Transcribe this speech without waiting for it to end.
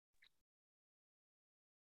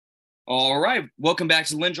All right. Welcome back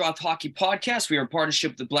to the Lindroth Hockey Podcast. We are in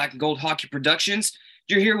partnership with the Black and Gold Hockey Productions.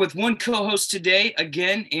 You're here with one co-host today.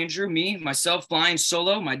 Again, Andrew, myself, flying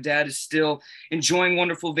solo. My dad is still enjoying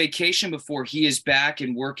wonderful vacation before he is back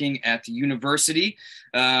and working at the university.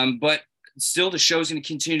 But still, the show's going to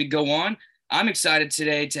continue to go on. I'm excited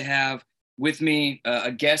today to have with me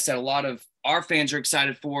a guest that a lot of our fans are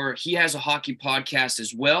excited for. He has a hockey podcast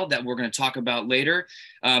as well that we're going to talk about later.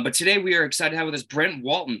 But today we are excited to have with us Brent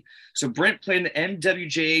Walton. So Brent played in the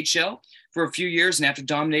MWJHL for a few years, and after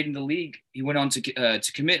dominating the league, he went on to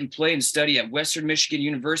commit and play and study at Western Michigan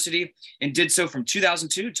University, and did so from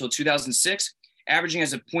 2002 until 2006, averaging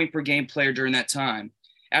as a point-per-game player during that time.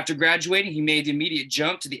 After graduating, he made the immediate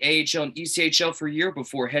jump to the AHL and ECHL for a year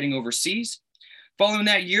before heading overseas. Following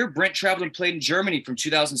that year, Brent traveled and played in Germany from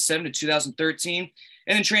 2007 to 2013,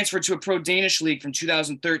 and then transferred to a pro Danish league from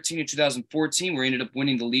 2013 to 2014, where he ended up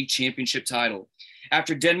winning the league championship title.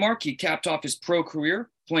 After Denmark, he capped off his pro career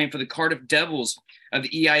playing for the Cardiff Devils of the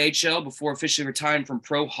EIHL before officially retiring from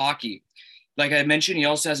pro hockey. Like I mentioned, he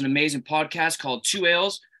also has an amazing podcast called Two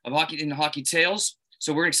Ales of Hockey and Hockey Tales.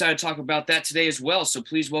 So we're excited to talk about that today as well. So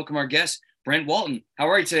please welcome our guest, Brent Walton. How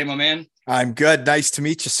are you today, my man? I'm good. Nice to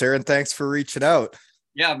meet you, sir. And thanks for reaching out.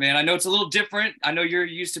 Yeah, man. I know it's a little different. I know you're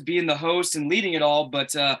used to being the host and leading it all,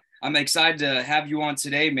 but I'm excited to have you on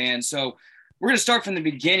today, man. So we're going to start from the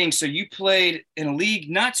beginning. So you played in a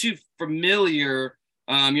league not too familiar.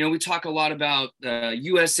 We talk a lot about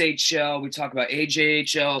USHL. We talk about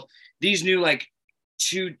AJHL. These new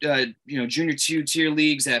junior two-tier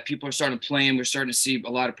leagues that people are starting to play in. We're starting to see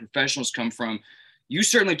a lot of professionals come from. You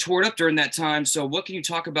certainly tore it up during that time. So what can you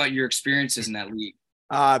talk about your experiences in that league?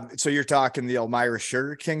 So you're talking the Elmira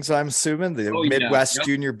Sugar Kings, I'm assuming, the Midwest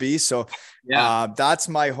Junior B. So that's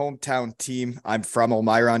my hometown team. I'm from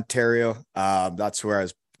Elmira, Ontario. That's where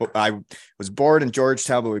I was born in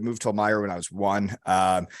Georgetown, but we moved to Elmira when I was 1.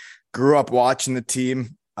 Grew up watching the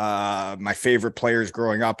team. My favorite players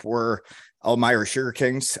growing up were Elmira Sugar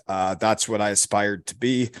Kings. That's what I aspired to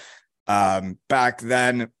be. Back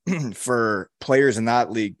then, for players in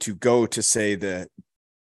that league to go to, say, the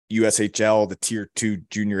USHL, the Tier 2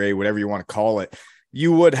 Junior A, whatever you want to call it,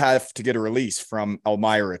 you would have to get a release from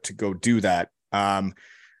Elmira to go do that.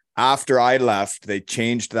 After I left, they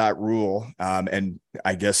changed that rule, and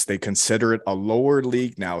I guess they consider it a lower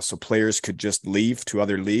league now, so players could just leave to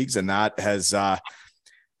other leagues, and that has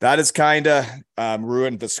kind of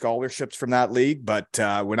ruined the scholarships from that league. But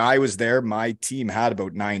when I was there, my team had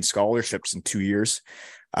about 9 scholarships in 2 years.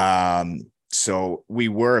 So we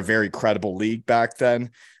were a very credible league back then.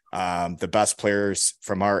 The best players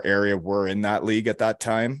from our area were in that league at that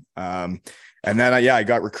time. And then I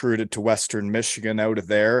got recruited to Western Michigan out of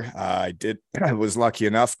there. I was lucky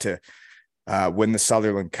enough to win the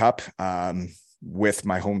Sutherland Cup with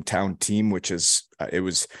my hometown team, which is it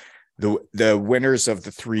was the winners of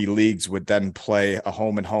the 3 leagues would then play a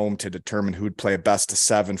home and home to determine who'd play a best of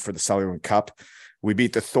 7 for the Sutherland Cup. We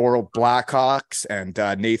beat the Thorold Blackhawks and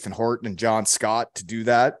Nathan Horton and John Scott to do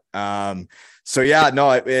that. And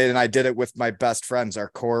I did it with my best friends. Our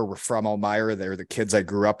core were from Elmira. They're the kids I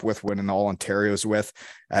grew up with, winning all Ontario's with,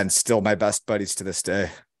 and still my best buddies to this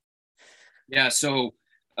day. Yeah, so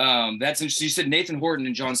that's interesting. You said Nathan Horton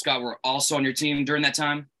and John Scott were also on your team during that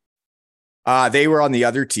time? They were on the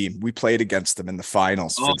other team. We played against them in the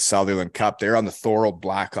finals for the Sutherland Cup. They're on the Thorold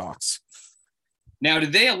Blackhawks. Now,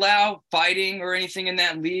 did they allow fighting or anything in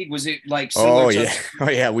that league? Was it like similar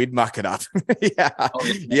to... we'd muck it up.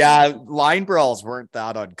 Line brawls weren't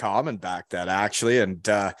that uncommon back then, actually. And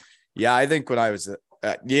I think when I was,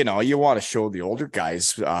 you want to show the older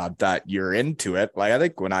guys that you're into it. Like, I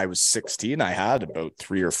think when I was 16, I had about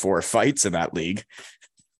 3 or 4 fights in that league.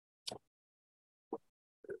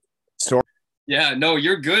 So, yeah, no,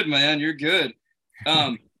 you're good, man. You're good.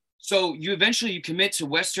 So you eventually commit to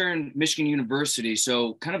Western Michigan University.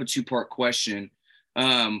 So kind of a 2-part question.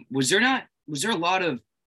 Was there a lot of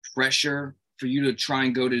pressure for you to try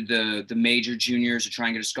and go to the major juniors, to try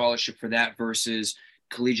and get a scholarship for that versus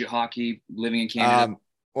collegiate hockey living in Canada?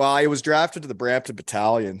 Well, I was drafted to the Brampton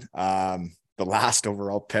Battalion, the last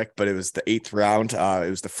overall pick, but it was the 8th round. It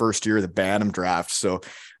was the first year of the Bantam draft. So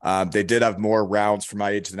they did have more rounds for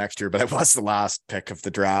my age the next year, but it was the last pick of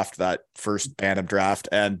the draft, that first Bantam draft.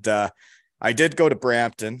 And I did go to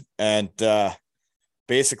Brampton, and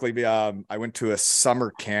basically I went to a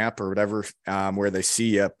summer camp or whatever, where they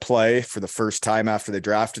see you play for the first time after they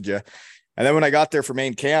drafted you. And then when I got there for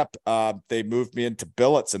main camp, they moved me into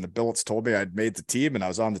billets, and the billets told me I'd made the team and I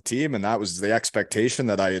was on the team. And that was the expectation,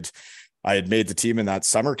 that I had made the team in that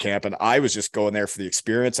summer camp. And I was just going there for the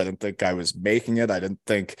experience. I didn't think I was making it. I didn't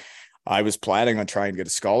think I was planning on trying to get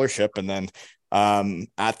a scholarship. And then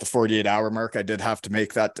at the 48-hour mark, I did have to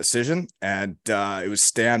make that decision. And it was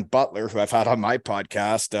Stan Butler, who I've had on my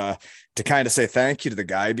podcast, to kind of say thank you to the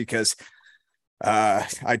guy, because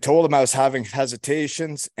I told him I was having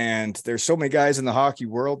hesitations, and there's so many guys in the hockey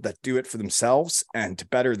world that do it for themselves and to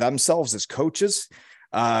better themselves as coaches.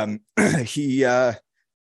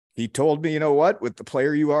 He told me, you know what, with the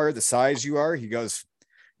player you are, the size you are, he goes,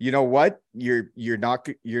 you know what, you're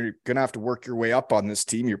going to have to work your way up on this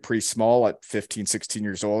team. You're pretty small at 15, 16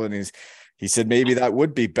 years old. And he said, maybe that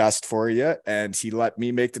would be best for you. And he let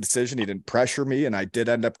me make the decision. He didn't pressure me. And I did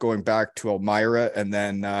end up going back to Elmira, and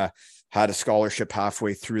then had a scholarship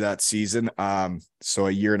halfway through that season. So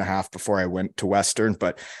a year and a half before I went to Western,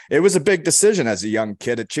 but it was a big decision as a young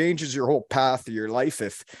kid. It changes your whole path of your life.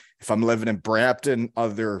 If I'm living in Brampton,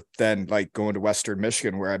 other than like going to Western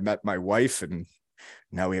Michigan, where I met my wife, and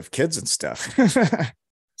now we have kids and stuff.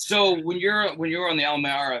 So when you're on the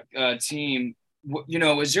Elmira team, you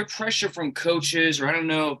know, is there pressure from coaches, or I don't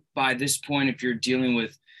know by this point if you're dealing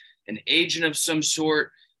with an agent of some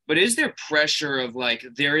sort, but is there pressure of like,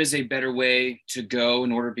 there is a better way to go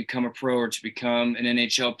in order to become a pro or to become an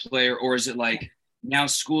NHL player? Or is it like now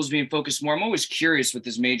school's being focused more? I'm always curious with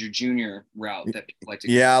this major junior route that people like to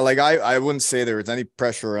go. Yeah, like I wouldn't say there was any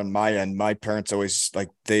pressure on my end. My parents always, like,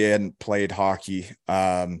 they hadn't played hockey.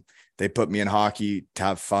 They put me in hockey to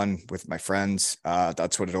have fun with my friends.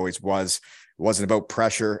 That's what it always was. It wasn't about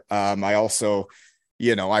pressure. I also,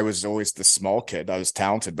 you know, I was always the small kid. I was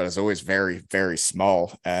talented, but I was always very, very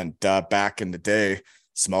small. And back in the day,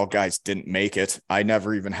 small guys didn't make it. I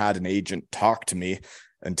never even had an agent talk to me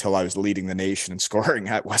until I was leading the nation in scoring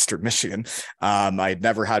at Western Michigan. I had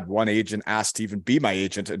never had one agent ask to even be my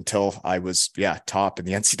agent until I was, top in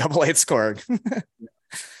the NCAA in scoring.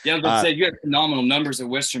 Yeah, I was going to say, you had phenomenal numbers at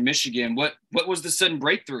Western Michigan. What was the sudden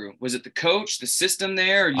breakthrough? Was it the coach, the system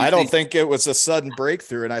there? I don't think it was a sudden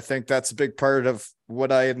breakthrough. And I think that's a big part of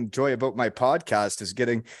what I enjoy about my podcast, is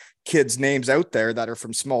getting kids' names out there that are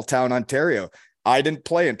from small town Ontario. I didn't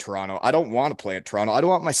play in Toronto. I don't want to play in Toronto. I don't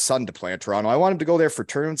want my son to play in Toronto. I want him to go there for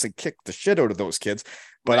tournaments and kick the shit out of those kids.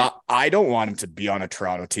 But right. I don't want him to be on a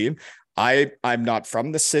Toronto team. I'm not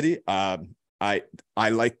from the city. I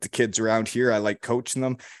like the kids around here. I like coaching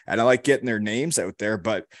them, and I like getting their names out there,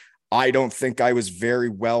 but I don't think I was very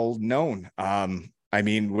well known. I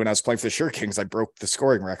mean, when I was playing for the Sure Kings, I broke the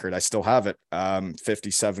scoring record. I still have it,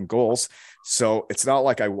 57 goals. So it's not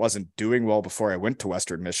like I wasn't doing well before I went to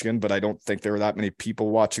Western Michigan, but I don't think there were that many people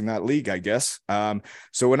watching that league, I guess.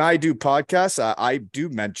 So when I do podcasts, I do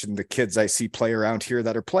mention the kids I see play around here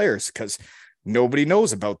that are players, because nobody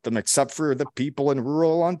knows about them except for the people in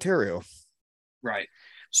rural Ontario. Right.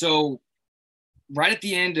 So right at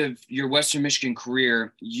the end of your Western Michigan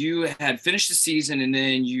career, you had finished the season, and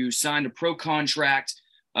then you signed a pro contract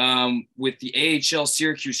with the AHL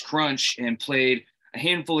Syracuse Crunch and played a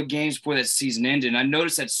handful of games before that season ended. And I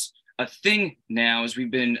noticed that's a thing now as we've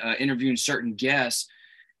been interviewing certain guests.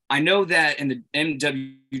 I know that in the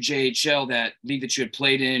MWJHL, that league that you had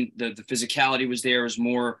played in, the physicality was there, was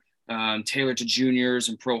more tailored to juniors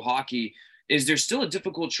and pro hockey. Is there still a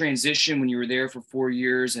difficult transition when you were there for 4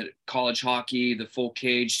 years at college hockey, the full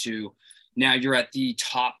cage, to now you're at the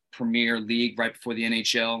top premier league right before the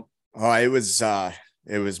NHL? Oh, it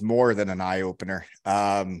was more than an eye opener.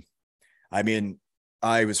 I mean,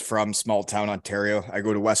 I was from small town Ontario. I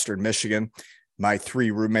go to Western Michigan. My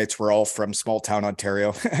 3 roommates were all from small town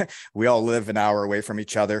Ontario. We all live an hour away from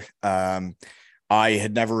each other. I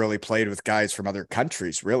had never really played with guys from other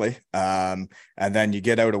countries, really. And then you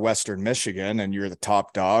get out of Western Michigan and you're the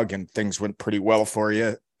top dog, and things went pretty well for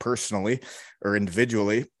you personally or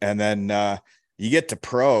individually. And then you get to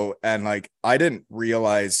pro, and like, I didn't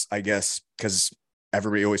realize, I guess, because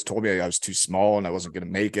everybody always told me I was too small and I wasn't going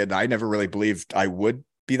to make it. I never really believed I would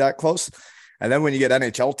be that close. And then when you get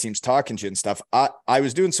NHL teams talking to you and stuff, I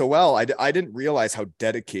was doing so well. I didn't realize how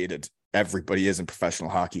dedicated everybody is in professional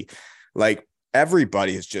hockey. Like,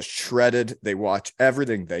 everybody is just shredded. They watch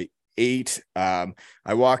everything. They ate. I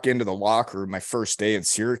walk into the locker room my first day in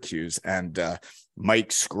Syracuse, and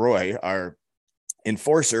Mike Scroy, our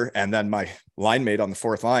enforcer, and then my line mate on the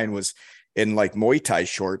fourth line was in like Muay Thai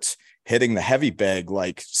shorts, hitting the heavy bag,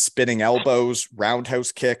 like spinning elbows,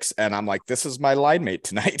 roundhouse kicks. And I'm like, this is my line mate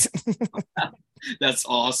tonight. That's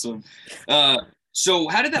awesome. So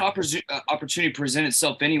how did that opportunity present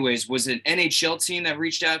itself anyways? Was it an NHL team that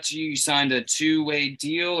reached out to you? You signed a 2-way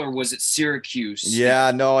deal, or was it Syracuse?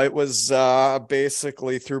 Yeah, no, it was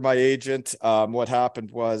basically through my agent. What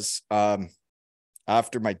happened was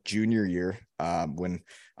after my junior year, when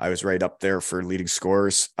I was right up there for leading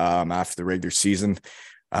scorers after the regular season,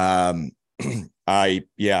 Um,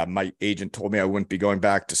 my agent told me I wouldn't be going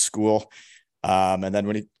back to school. And then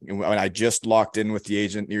when I just locked in with the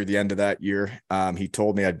agent near the end of that year, he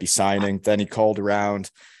told me I'd be signing. Then he called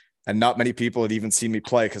around, and not many people had even seen me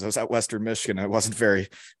play because I was at Western Michigan and I wasn't very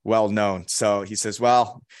well known. So he says,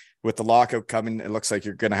 well, with the lockout coming, it looks like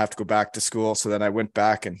you're going to have to go back to school. So then I went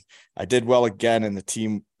back and I did well again, and the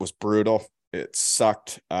team was brutal. It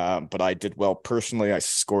sucked, but I did well personally. I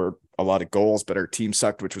scored a lot of goals, but our team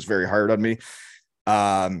sucked, which was very hard on me.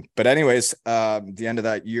 But anyways, the end of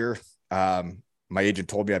that year, my agent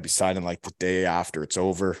told me I'd be signing like the day after it's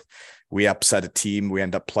over. We upset a team. We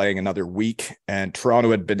end up playing another week, and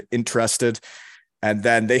Toronto had been interested. And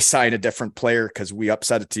then they signed a different player because we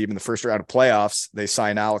upset a team in the first round of playoffs. They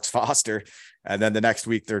signed Alex Foster. And then the next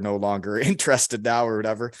week, they're no longer interested now or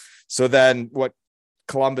whatever. So then what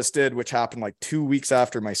Columbus did, which happened like 2 weeks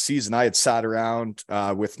after my season, I had sat around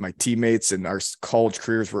with my teammates, and our college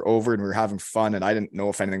careers were over and we were having fun. And I didn't know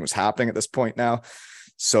if anything was happening at this point now.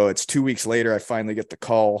 So it's 2 weeks later, I finally get the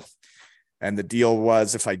call. And the deal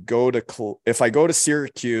was if I go to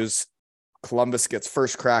Syracuse, Columbus gets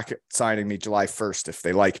first crack at signing me July 1st if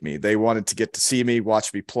they like me. They wanted to get to see me,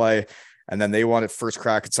 watch me play, and then they wanted first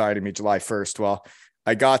crack at signing me July 1st. Well,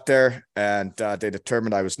 I got there, and they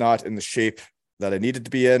determined I was not in the shape that I needed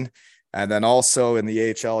to be in. And then also in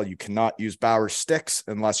the AHL, you cannot use Bauer sticks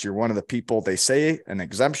unless you're one of the people they say an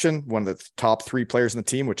exemption, one of the top 3 players in the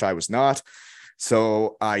team, which I was not.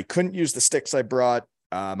 So I couldn't use the sticks I brought.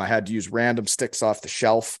 I had to use random sticks off the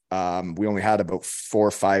shelf. We only had about 4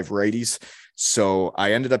 or 5 righties. So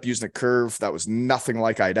I ended up using a curve that was nothing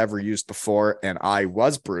like I'd ever used before. And I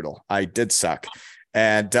was brutal. I did suck.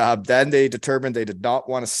 And then they determined they did not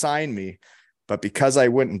want to sign me. But because I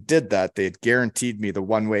went and did that, they had guaranteed me the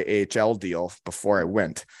one-way AHL deal before I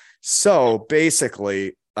went. So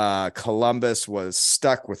basically, Columbus was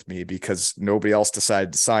stuck with me because nobody else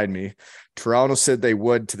decided to sign me. Toronto said they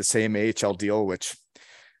would to the same AHL deal, which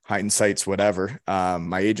hindsight's whatever.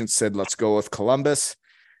 My agent said, let's go with Columbus,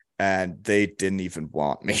 and they didn't even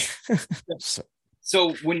want me.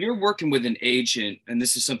 So when you're working with an agent, and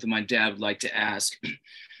this is something my dad would like to ask,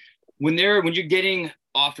 when you're getting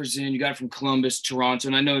offers in, you got it from Columbus, Toronto,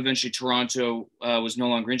 and I know eventually Toronto was no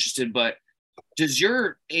longer interested, but does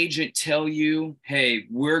your agent tell you, hey,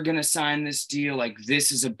 we're going to sign this deal, like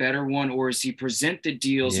this is a better one, or is he present the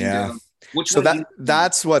deals? Yeah. And go, which so one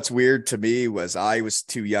that's what's weird to me was I was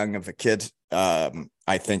too young of a kid.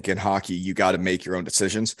 I think in hockey, you got to make your own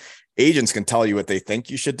decisions. Agents can tell you what they think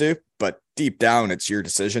you should do, but deep down, it's your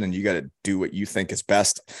decision and you got to do what you think is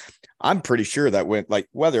best. I'm pretty sure that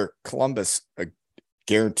whether Columbus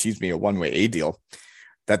guarantees me a one-way A deal,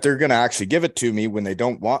 that they're going to actually give it to me when they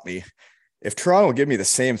don't want me. If Toronto will give me the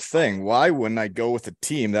same thing, why wouldn't I go with a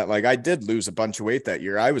team that, like, I did lose a bunch of weight that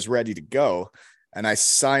year. I was ready to go and I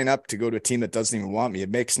sign up to go to a team that doesn't even want me. It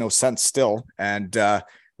makes no sense still. And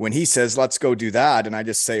when he says, let's go do that, and I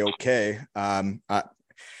just say, okay, I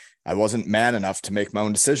wasn't man enough to make my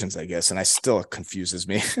own decisions, I guess. And it still confuses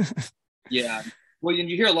me. Yeah. Well,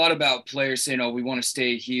 you hear a lot about players saying, oh, we want to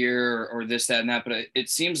stay here or this, that, and that. But it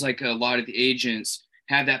seems like a lot of the agents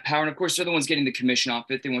have that power. And of course, they're the ones getting the commission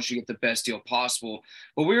off it. They want you to get the best deal possible.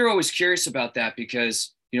 But we were always curious about that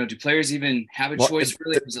because, do players even have a choice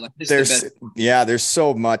really? Is it like this is the best? Yeah, there's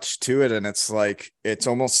so much to it. And it's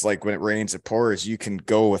almost like when it rains, it pours. You can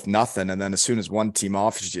go with nothing. And then as soon as one team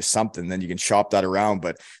offers you something, then you can shop that around.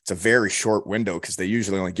 But it's a very short window because they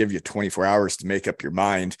usually only give you 24 hours to make up your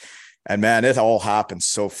mind. And man, it all happens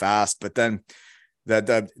so fast. But then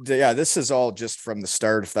this is all just from the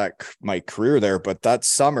start of my career there. But that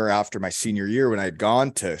summer after my senior year, when I had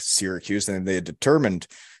gone to Syracuse and they had determined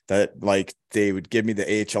that like they would give me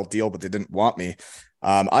the AHL deal, but they didn't want me.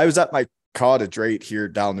 I was at my cottage right here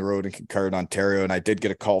down the road in Kincardine, Ontario, and I did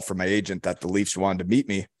get a call from my agent that the Leafs wanted to meet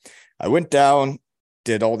me. I went down,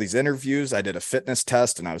 did all these interviews. I did a fitness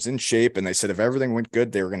test and I was in shape. And they said if everything went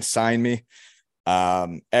good, they were going to sign me.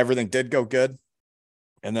 Everything did go good.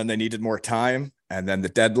 And then they needed more time. And then the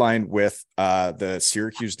deadline with the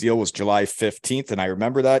Syracuse deal was July 15th. And I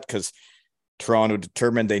remember that because Toronto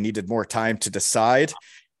determined they needed more time to decide.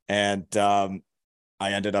 And I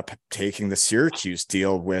ended up taking the Syracuse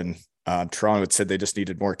deal when Toronto had said they just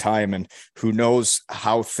needed more time. And who knows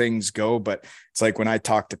how things go. But it's like when I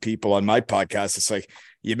talk to people on my podcast, it's like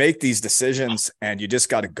you make these decisions and you just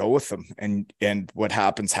got to go with them. And what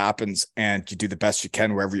happens, and you do the best you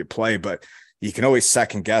can wherever you play. But you can always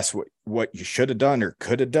second guess what you should have done or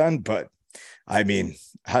could have done. But I mean,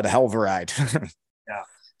 had a hell of a ride. Yeah.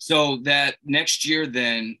 So that next year,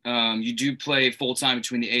 then you do play full time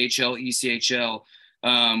between the AHL, ECHL.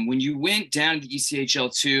 When you went down to the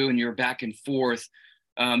ECHL2 and you were back and forth,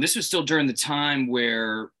 this was still during the time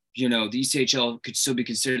where, the ECHL could still be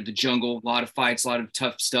considered the jungle, a lot of fights, a lot of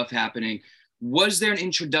tough stuff happening. Was there an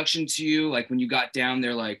introduction to you, like when you got down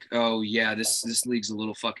there, like, oh yeah, this league's a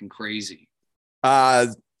little fucking crazy?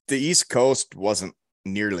 The East Coast wasn't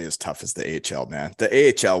nearly as tough as the AHL, man. The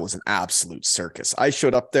AHL was an absolute circus. I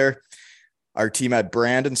showed up there. Our team had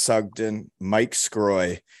Brandon Sugden, Mike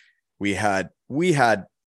Scroy. We had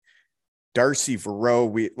Darcy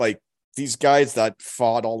Verreau. These guys that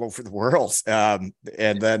fought all over the world. And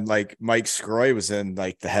then like Mike Scroy was in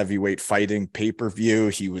like the heavyweight fighting pay-per-view.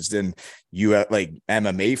 He was in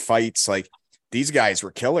MMA fights. Like these guys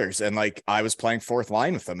were killers. And like, I was playing fourth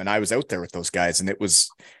line with them and I was out there with those guys and it was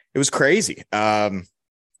crazy.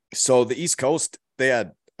 So the East Coast, they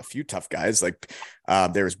had a few tough guys. Like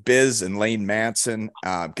there was Biz and Lane Manson,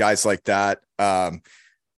 guys like that.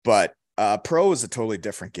 But pro is a totally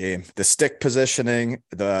different game. The stick positioning,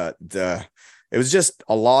 it was just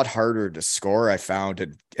a lot harder to score, I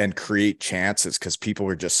found, and create chances because people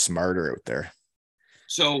were just smarter out there.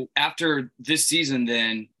 So after this season,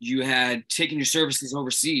 then you had taken your services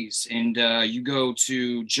overseas and you go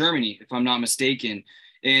to Germany, if I'm not mistaken,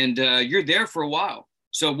 and you're there for a while.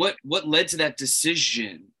 So what led to that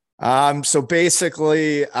decision? So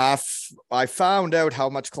basically, I found out how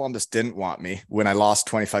much Columbus didn't want me when I lost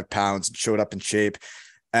 25 pounds and showed up in shape.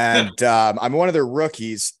 And I'm one of their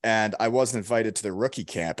rookies and I wasn't invited to their rookie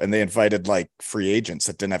camp, and they invited like free agents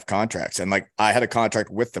that didn't have contracts. And like I had a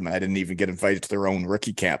contract with them and I didn't even get invited to their own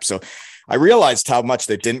rookie camp. So I realized how much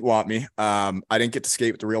they didn't want me. I didn't get to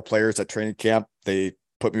skate with the real players at training camp. They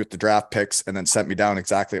put me with the draft picks and then sent me down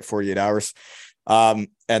exactly at 48 hours.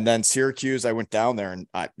 And then Syracuse, I went down there and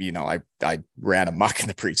I ran amok in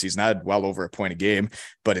the preseason. I had well over a point a game,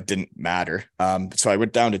 but it didn't matter. So I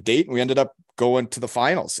went down to Dayton. We ended up going to the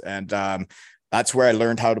finals. And, that's where I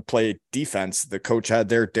learned how to play defense. The coach had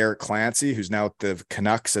there, Derek Clancy, who's now at the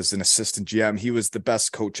Canucks as an assistant GM. He was the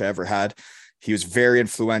best coach I ever had. He was very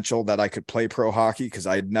influential that I could play pro hockey because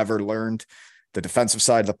I had never learned the defensive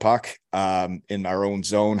side of the puck, in our own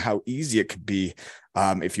zone, how easy it could be.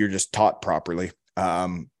 If you're just taught properly.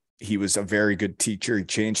 He was a very good teacher. He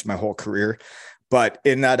changed my whole career. But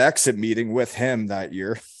in that exit meeting with him that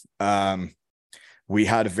year, we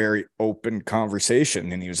had a very open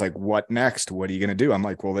conversation and he was like, what next? What are you going to do? I'm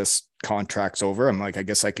like, well, this contract's over. I'm like, I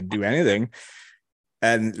guess I could do anything.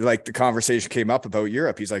 And like the conversation came up about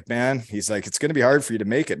Europe. He's like, man, it's going to be hard for you to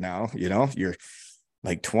make it now. You're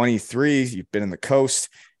like 23, you've been in the coast.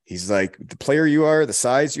 He's like, the player you are, the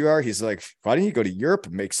size you are. He's like, why don't you go to Europe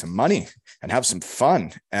and make some money and have some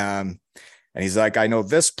fun? And he's like, I know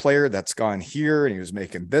this player that's gone here and he was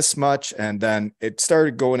making this much. And then it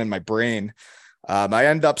started going in my brain. I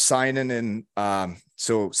ended up signing in.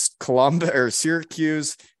 So Columbus or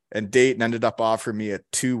Syracuse and Dayton ended up offering me a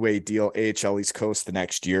 2-way deal, AHL East Coast the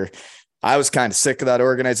next year. I was kind of sick of that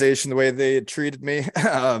organization, the way they had treated me.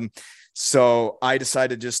 So I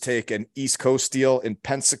decided to just take an East Coast deal in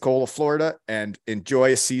Pensacola, Florida, and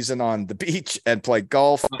enjoy a season on the beach and play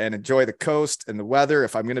golf and enjoy the coast and the weather.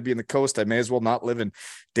 If I'm going to be in the coast, I may as well not live in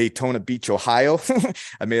Daytona Beach, Ohio.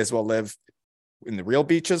 I may as well live in the real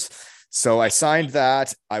beaches. So I signed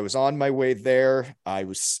that. I was on my way there. I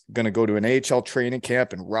was going to go to an AHL training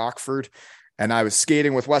camp in Rockford, and I was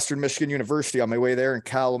skating with Western Michigan University on my way there in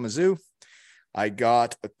Kalamazoo. I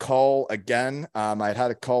got a call again. I'd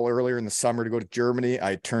had a call earlier in the summer to go to Germany.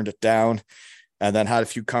 I turned it down and then had a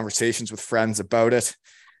few conversations with friends about it.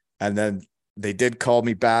 And then they did call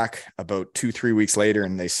me back about 2-3 weeks later.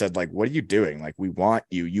 And they said, like, what are you doing? Like, we want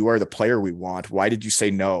you. You are the player we want. Why did you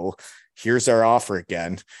say no? Here's our offer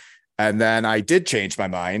again. And then I did change my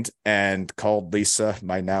mind and called Lisa,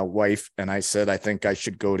 my now wife. And I said, I think I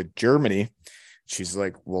should go to Germany. She's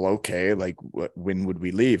like, well, okay. Like, when would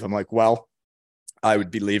we leave? I'm like, well, I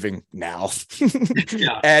would be leaving now.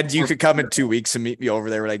 And you could come in 2 weeks and meet me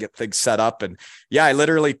over there when I get things set up. And yeah, I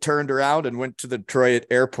literally turned around and went to the Detroit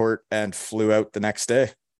airport and flew out the next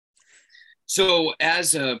day. So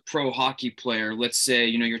as a pro hockey player, let's say,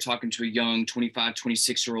 you're talking to a young 25,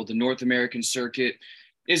 26-year-old, the North American circuit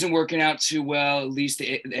isn't working out too well. At least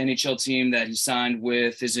the NHL team that he signed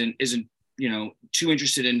with isn't too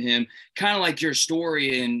interested in him, kind of like your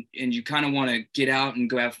story, and you kind of want to get out and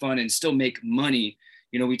go have fun and still make money.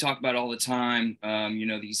 We talk about all the time,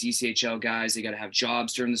 these ECHL guys, they got to have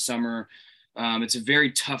jobs during the summer. It's a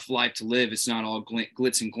very tough life to live. It's not all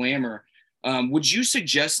glitz and glamour. Would you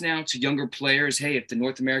suggest now to younger players, hey, if the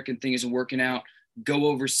North American thing isn't working out, go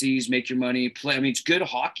overseas, make your money, play? I mean, it's good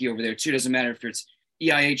hockey over there too. It doesn't matter if it's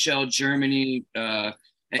EIHL, Germany,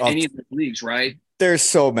 any of the leagues, right? There's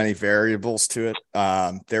so many variables to it.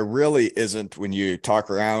 There really isn't, when you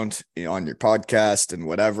talk around, on your podcast and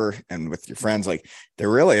whatever, and with your friends, like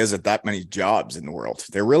there really isn't that many jobs in the world.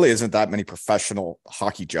 There really isn't that many professional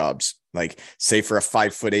hockey jobs. Like say for a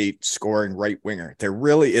 5'8" scoring right winger, there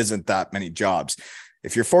really isn't that many jobs.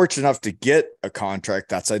 If you're fortunate enough to get a contract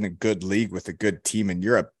that's in a good league with a good team in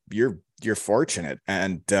Europe, you're fortunate.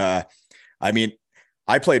 And I mean,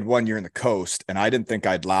 I played 1 year in the coast and I didn't think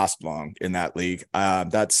I'd last long in that league.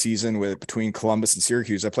 That season between Columbus and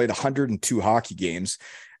Syracuse, I played 102 hockey games,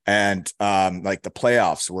 and like the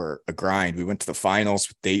playoffs were a grind. We went to the finals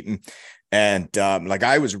with Dayton, and like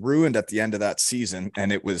I was ruined at the end of that season.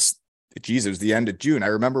 And it was the end of June. I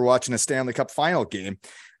remember watching a Stanley Cup final game,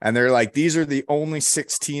 and they're like, these are the only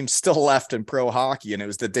 6 teams still left in pro hockey. And it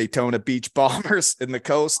was the Daytona Beach Bombers in the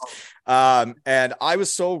coast. And I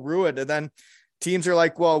was so ruined. And then teams are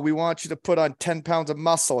like, well, we want you to put on 10 pounds of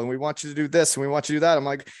muscle, and we want you to do this, and we want you to do that. I'm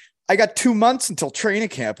like, I got 2 months until training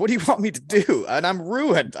camp. What do you want me to do? And I'm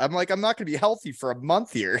ruined. I'm like, I'm not going to be healthy for a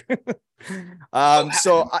month here.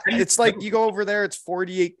 It's like you go over there, it's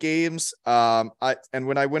 48 games. And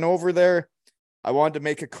when I went over there, I wanted to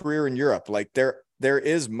make a career in Europe. Like there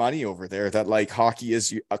is money over there, that like hockey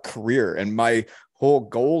is a career. And my whole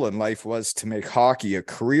goal in life was to make hockey a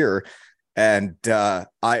career. And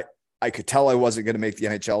I could tell I wasn't going to make the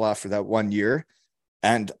NHL after that 1 year.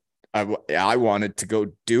 And I wanted to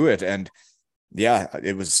go do it. And yeah,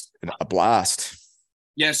 it was a blast.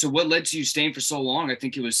 Yeah. So what led to you staying for so long? I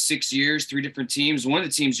think it was 6 years, 3 different teams. One of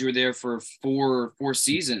the teams you were there for four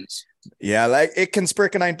seasons. Yeah, like it can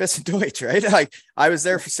spricken ein bisschen Deutsch, right? Like I was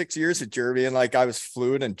there for 6 years in Germany, and like I was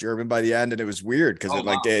fluent in German by the end, and it was weird because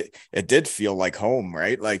it did feel like home,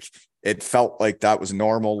 right? Like it felt like that was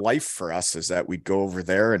normal life for us, is that we'd go over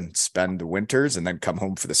there and spend the winters and then come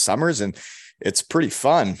home for the summers, and it's pretty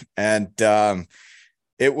fun. And I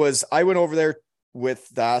went over there with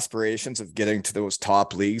the aspirations of getting to those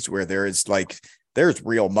top leagues where there's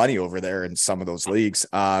real money over there in some of those leagues.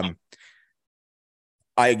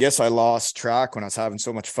 I guess I lost track when I was having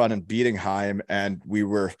so much fun in Bietigheim, and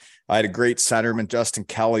I had a great centerman, Justin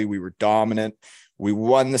Kelly. We were dominant. We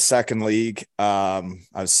won the second league. I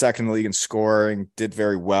was second league in scoring, did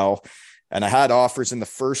very well. And I had offers in the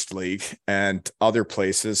first league and other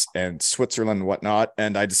places and Switzerland and whatnot.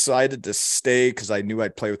 And I decided to stay because I knew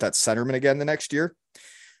I'd play with that centerman again the next year.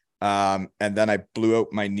 And then I blew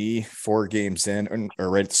out my knee 4 games in, or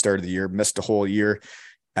right at the start of the year, missed a whole year.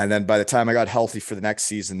 And then by the time I got healthy for the next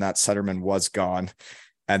season, that centerman was gone.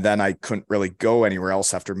 And then I couldn't really go anywhere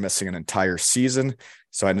else after missing an entire season.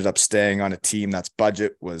 So I ended up staying on a team that's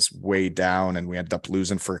budget was way down, and we ended up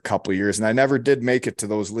losing for a couple of years. And I never did make it to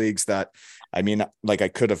those leagues that, I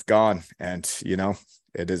could have gone, and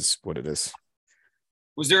it is what it is.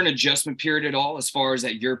 Was there an adjustment period at all as far as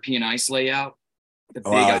that European ice layout?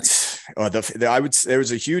 I would say there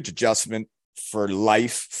was a huge adjustment for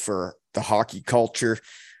life, for the hockey culture.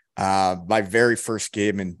 My very first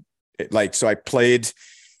game so I played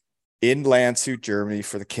in Landshut, Germany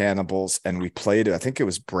for the Cannibals, and we played, I think it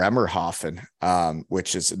was Bremerhaven,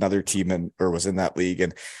 which is another team was in that league.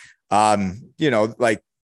 And, like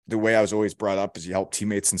the way I was always brought up is you help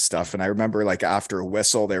teammates and stuff. And I remember like after a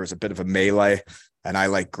whistle, there was a bit of a melee, and I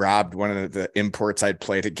like grabbed one of the imports I'd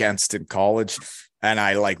played against in college, and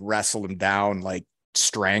I like wrestled him down, like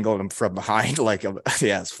strangled him from behind.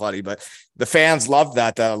 Yeah, it's funny, but the fans loved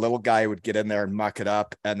that a little guy would get in there and muck it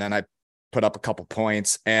up. And then I put up a couple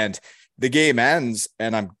points, and the game ends,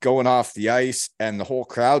 and I'm going off the ice, and the whole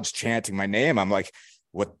crowd's chanting my name. I'm like,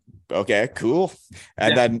 what? Okay, cool.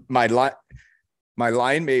 And then my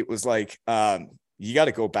line mate was like, you got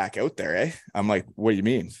to go back out there, eh? I'm like, what do you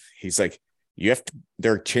mean? He's like,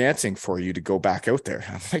 they're chanting for you to go back out there.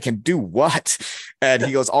 I'm like, and do what? And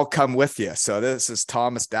he goes, I'll come with you. So this is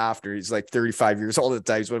Thomas Dafter. He's like 35 years old at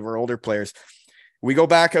the time. He's one of our older players. We go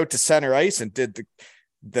back out to center ice and did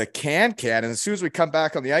the can. And as soon as we come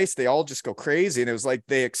back on the ice, they all just go crazy. And it was like,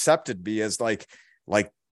 they accepted me as like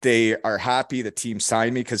they are happy the team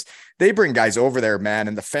signed me, because they bring guys over there, man.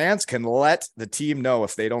 And the fans can let the team know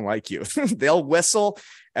if they don't like you. They'll whistle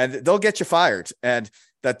and they'll get you fired. And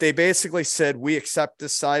that they basically said, we accept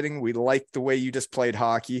this signing. We like the way you just played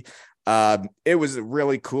hockey. It was a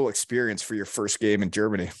really cool experience for your first game in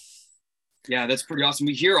Germany. Yeah, that's pretty awesome.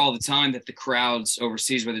 We hear all the time that the crowds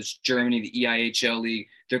overseas, whether it's Germany, the EIHL league,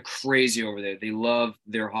 they're crazy over there. They love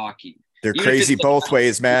their hockey. They're crazy both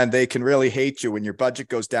ways, man. They can really hate you when your budget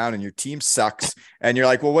goes down and your team sucks. And you're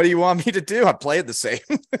like, well, what do you want me to do? I'm playing the same.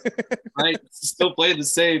 Right. Still playing the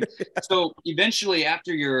same. So eventually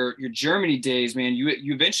after your Germany days, man,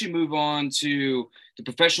 you eventually move on to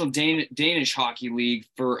the professional Danish hockey league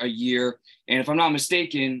for a year. And if I'm not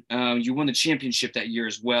mistaken, you won the championship that year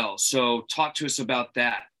as well. So talk to us about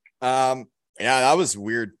that. Yeah, that was a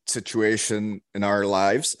weird situation in our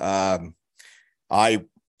lives. I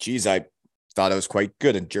thought I was quite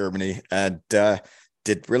good in Germany and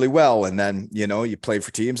did really well. And then, you play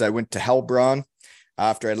for teams. I went to Heilbronn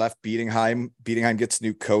after I left Bietigheim. Bietigheim gets a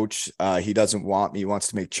new coach. He doesn't want me. He wants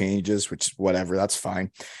to make changes, which is whatever. That's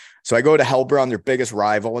fine. So I go to Heilbronn, their biggest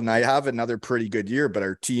rival, and I have another pretty good year, but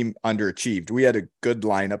our team underachieved. We had a good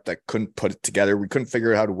lineup that couldn't put it together. We couldn't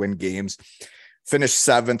figure out how to win games. Finished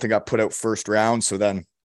 7th and got put out first round. So then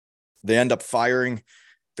they end up firing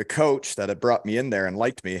the coach that had brought me in there and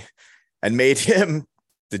liked me and made him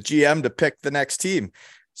the GM to pick the next team.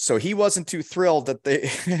 So he wasn't too thrilled that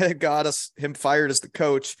they got him fired as the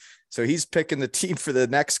coach. So he's picking the team for the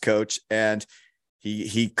next coach, and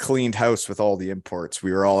he cleaned house with all the imports.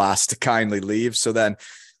 We were all asked to kindly leave. So then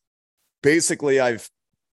basically I've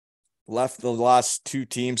left the last 2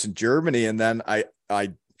 teams in Germany, and then I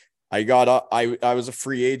was a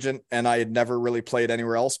free agent, and I had never really played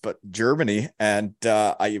anywhere else but Germany. And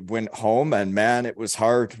I went home, and man, it was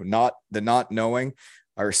hard not knowing.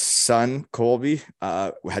 Our son, Colby,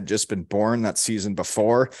 had just been born that season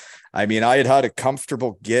before. I mean, I had a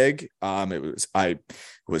comfortable gig. I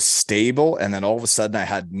was stable. And then all of a sudden I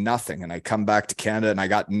had nothing, and I come back to Canada and I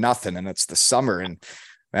got nothing. And it's the summer, and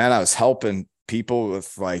man, I was helping people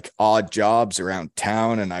with like odd jobs around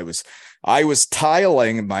town. And I was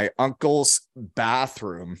tiling my uncle's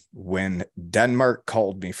bathroom when Denmark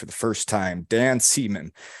called me for the first time, Dan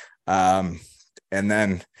Seaman. And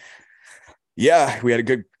then, yeah, we had a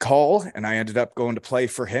good call, and I ended up going to play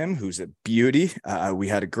for him, who's a beauty. We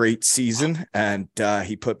had a great season, and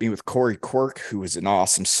he put me with Corey Quirk, who was an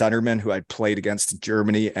awesome centerman who I played against in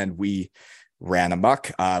Germany, and we ran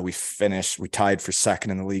amok. We tied for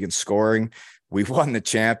 2nd in the league in scoring. We won the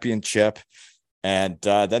championship. And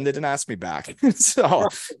then they didn't ask me back. So,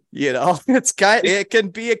 it can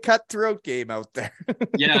be a cutthroat game out there.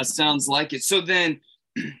 Yeah, sounds like it. So then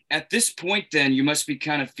at this point, then you must be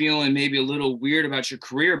kind of feeling maybe a little weird about your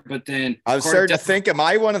career, but then I was starting to think, am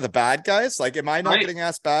I one of the bad guys? Like, am I not getting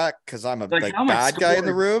asked back because I'm a bad guy in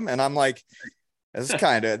the room? And I'm like, this is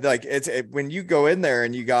kind of like, when you go in there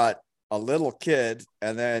and you got a little kid,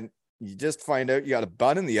 and then you just find out you got a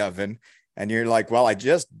bun in the oven, and you're like, well, I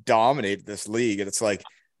just dominated this league. And it's like,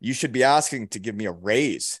 you should be asking to give me a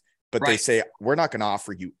raise, but They say, we're not going to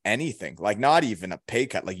offer you anything, like not even a pay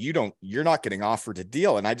cut. Like you're not getting offered a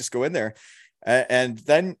deal. And I just go in there. And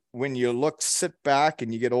then when you sit back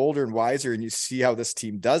and you get older and wiser and you see how this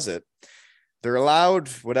team does it, they're allowed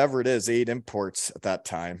whatever it is, 8 imports at that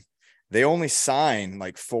time. They only sign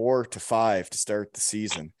like 4 to 5 to start the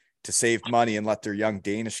season to save money and let their young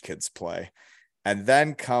Danish kids play. And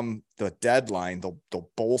then come the deadline, they'll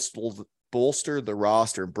bolster the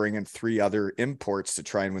roster and bring in 3 other imports to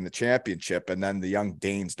try and win the championship. And then the young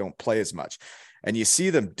Danes don't play as much. And you see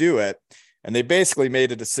them do it. And they basically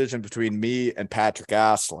made a decision between me and Patrick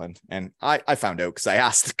Asselin. And I found out because I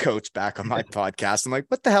asked the coach back on my podcast. I'm like,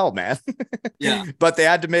 what the hell, man? Yeah. But they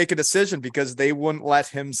had to make a decision because they wouldn't let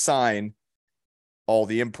him sign all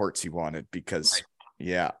the imports he wanted because,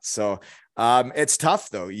 yeah. So it's tough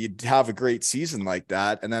though. You'd have a great season like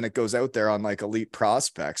that, and then it goes out there on like elite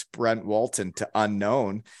prospects, Brent Walton to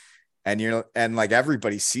unknown, and like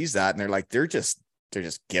everybody sees that, and they're like, they're just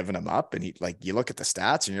giving him up. And you look at the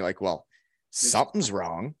stats, and you're like, well, something's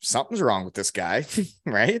wrong with this guy,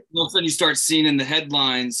 right? All of a sudden, you start seeing in the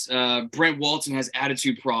headlines, Brent Walton has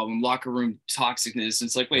attitude problem, locker room toxicness.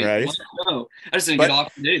 It's like, wait, right? No, I just didn't get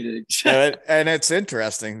off anything. And it's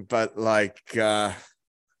interesting, but like.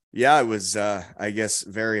 Yeah, it was, I guess,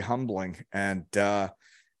 very humbling. And,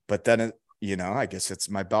 but then, I guess it's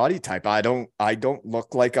my body type. I don't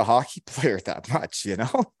look like a hockey player that much,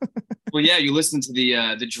 Well, yeah, you listen to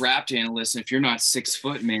the draft analysts, and if you're not 6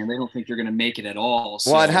 foot, man, they don't think you're going to make it at all.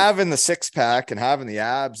 So. Well, and having the 6-pack and having the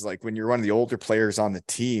abs, like when you're one of the older players on the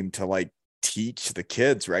team to like teach the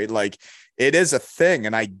kids, right? Like it is a thing,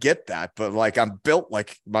 and I get that, but like I'm built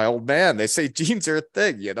like my old man. They say genes are a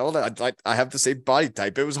thing, I have the same body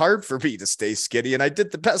type. It was hard for me to stay skinny, and I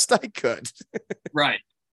did the best I could. Right.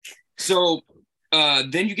 So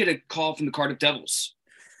then you get a call from the Cardiff Devils.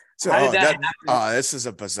 So this is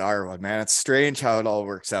a bizarre one, man. It's strange how it all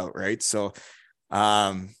works out, right? So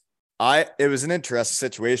it was an interesting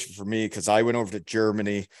situation for me because I went over to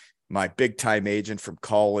Germany. My big time agent from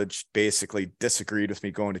college basically disagreed with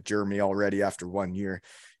me going to Germany already after 1 year.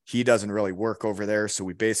 He doesn't really work over there. So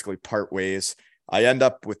we basically part ways. I end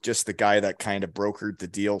up with just the guy that kind of brokered the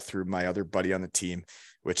deal through my other buddy on the team.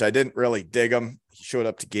 which I didn't really dig him. He showed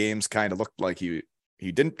up to games, kind of looked like he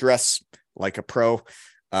didn't dress like a pro.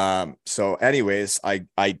 So anyways, I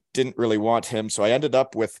didn't really want him. So I ended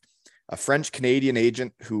up with a French Canadian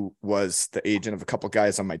agent who was the agent of a couple of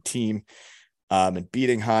guys on my team. And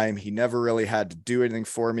Bietigheim, he never really had to do anything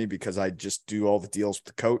for me because I just do all the deals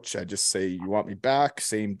with the coach. I just say, you want me back?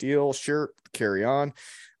 Same deal. Sure. Carry on.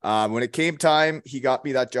 When it came time, he got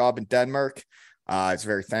me that job in Denmark. I was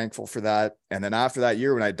very thankful for that. And then after that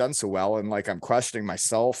year, when I'd done so well, and like, I'm questioning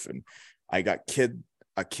myself, and I got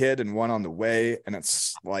a kid and one on the way. And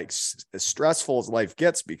it's like as stressful as life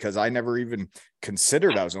gets, because I never even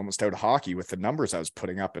considered I was almost out of hockey with the numbers I was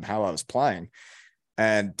putting up and how I was playing.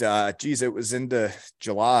 And it was into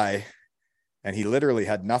July, and he literally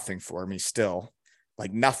had nothing for me still,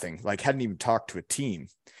 like nothing, like hadn't even talked to a team.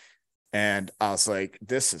 And I was like,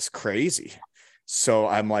 this is crazy. So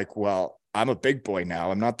I'm like, well, I'm a big boy now.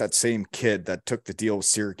 I'm not that same kid that took the deal with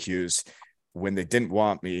Syracuse when they didn't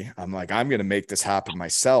want me. I'm like, I'm going to make this happen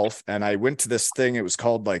myself. And I went to this thing. It was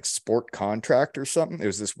called like Sport Contract or something. It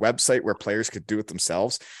was this website where players could do it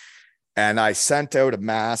themselves. And I sent out a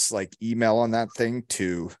mass like email on that thing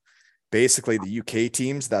to basically the UK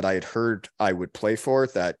teams that I had heard I would play for,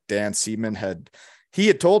 that Dan Seaman had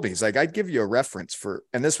told me, he's like, I'd give you a reference for,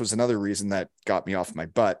 and this was another reason that got me off my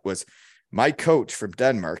butt, was my coach from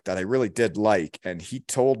Denmark that I really did like. And he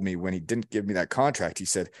told me when he didn't give me that contract, he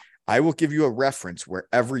said, I will give you a reference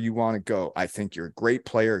wherever you want to go. I think you're a great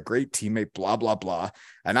player, a great teammate, blah, blah, blah.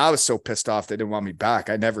 And I was so pissed off they didn't want me back.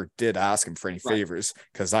 I never did ask him for any favors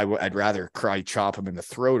because I'd rather chop him in the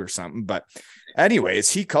throat or something. But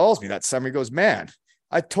anyways, he calls me that summer. He goes, man,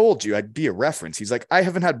 I told you I'd be a reference. He's like, I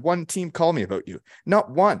haven't had one team call me about you.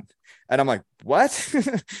 Not one. And I'm like, what?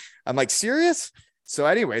 I'm like, serious? So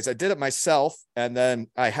anyways, I did it myself. And then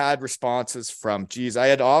I had responses from,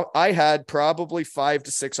 I had probably 5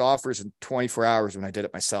 to 6 offers in 24 hours when I did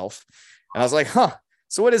it myself. And I was like,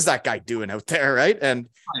 so what is that guy doing out there? Right. And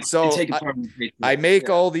so I make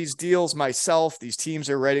all these deals myself. These teams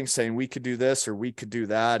are writing saying we could do this or we could do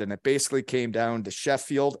that. And it basically came down to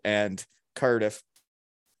Sheffield and Cardiff,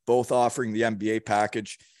 both offering the NBA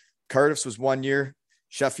package. Cardiff's was 1 year.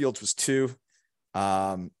 Sheffield's was 2.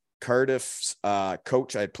 Cardiff's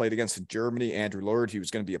coach I had played against in Germany, Andrew Lord, he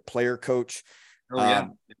was going to be a player coach.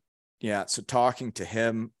 So talking to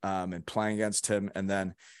him and playing against him. And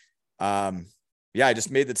then, I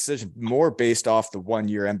just made the decision more based off the 1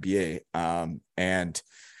 year NBA.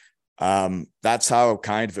 That's how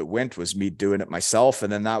kind of it went, was me doing it myself.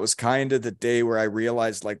 And then that was kind of the day where I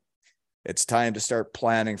realized, like, it's time to start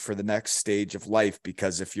planning for the next stage of life,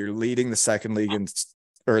 because if you're leading the second league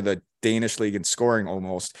or the Danish league in scoring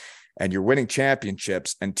almost, and you're winning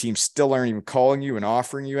championships and teams still aren't even calling you and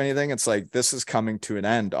offering you anything, it's like, this is coming to an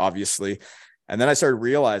end, obviously. And then I started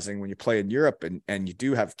realizing when you play in Europe and you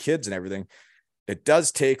do have kids and everything, it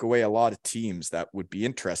does take away a lot of teams that would be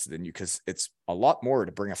interested in you, because it's a lot more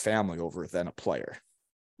to bring a family over than a player.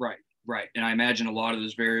 Right. And I imagine a lot of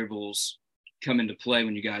those variables come into play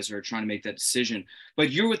when you guys are trying to make that decision.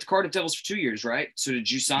 But you're with the Cardiff Devils for 2 years, right? So did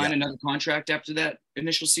you sign another contract after that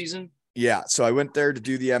initial season? Yeah. So I went there to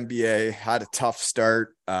do the NBA, had a tough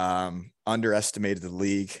start, underestimated the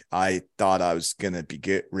league. I thought I was going to be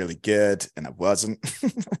really good, and I wasn't.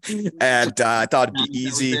 And I thought it'd be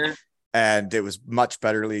easy, and it was much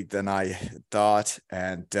better league than I thought.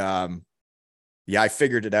 And I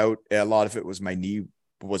figured it out. A lot of it was my knee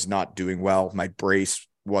was not doing well. My brace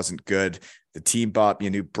wasn't good. The team bought me a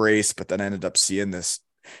new brace, but then I ended up seeing this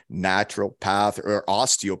natural path, or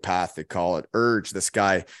osteopath, they call it, urge. This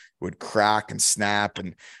guy would crack and snap,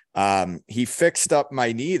 and he fixed up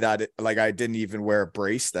my knee that I didn't even wear a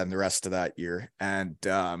brace then the rest of that year. And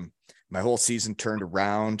my whole season turned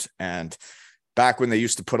around. And back when they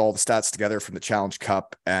used to put all the stats together from the Challenge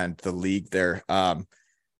Cup and the league there,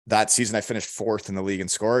 that season I finished 4th in the league in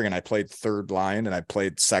scoring, and I played 3rd line, and I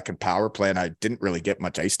played 2nd power play, and I didn't really get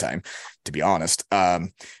much ice time, to be honest. I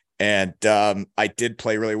did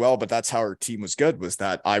play really well, but that's how our team was good, was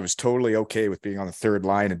that I was totally okay with being on the 3rd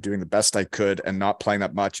line and doing the best I could and not playing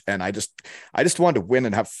that much. And I just wanted to win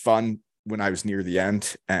and have fun when I was near the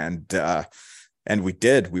end. And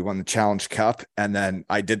we won the Challenge Cup, and then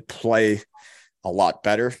I did play a lot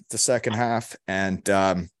better the second half. And,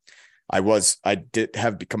 I did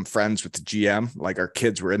have become friends with the GM, like our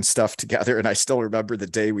kids were in stuff together. And I still remember the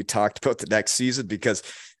day we talked about the next season, because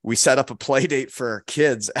we set up a play date for our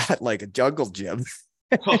kids at like a jungle gym.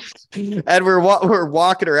 And we're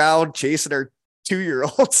walking around chasing our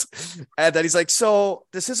 2-year-olds. And then he's like, so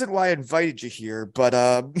this isn't why I invited you here, but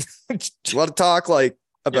do you want to talk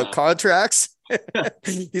about contracts?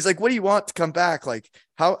 He's like, what do you want to come back? Like,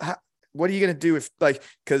 how what are you going to do if like,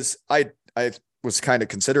 cause I was kind of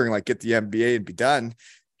considering like get the MBA and be done,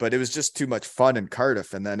 but it was just too much fun in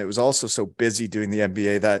Cardiff. And then it was also so busy doing the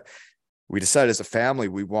MBA that we decided as a family,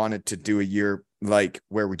 we wanted to do a year like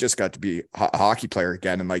where we just got to be a hockey player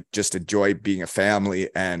again and like just enjoy being a family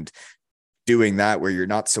and doing that where you're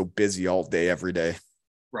not so busy all day, every day.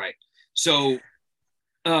 Right. So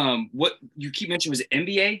what you keep mentioning was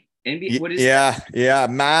MBA? MBA, what is that? Yeah.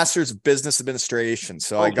 Master's of Business Administration.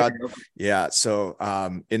 So I got, So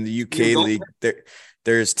in the UK league,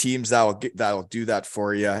 there's teams that'll do that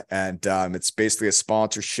for you. And it's basically a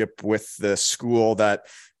sponsorship with the school that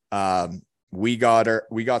we got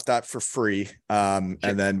that for free. And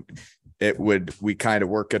then we kind of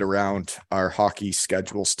work it around our hockey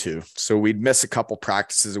schedules too. So we'd miss a couple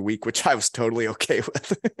practices a week, which I was totally okay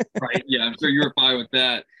with. Right. Yeah. I'm sure you were fine with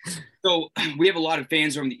that. So we have a lot of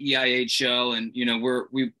fans from the EIHL and,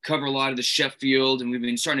 we cover a lot of the Sheffield and we've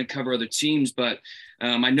been starting to cover other teams, but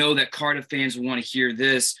I know that Cardiff fans will want to hear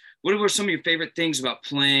this. What were some of your favorite things about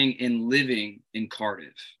playing and living in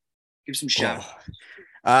Cardiff? Give some shout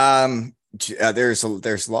outs. There's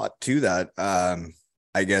a lot to that.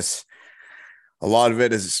 I guess a lot of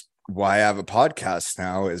it is why I have a podcast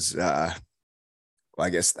now is, I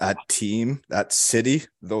guess that team, that city,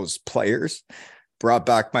 those players brought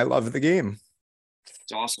back my love of the game.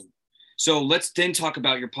 It's awesome. So let's then talk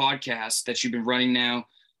about your podcast that you've been running now.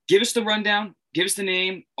 Give us the rundown. Give us the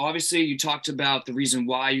name. Obviously, you talked about the reason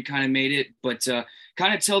why you kind of made it, but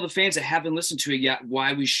kind of tell the fans that haven't listened to it yet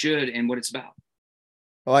why we should and what it's about.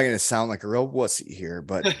 Well, I'm going to sound like a real wussy here,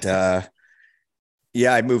 but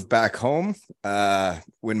I moved back home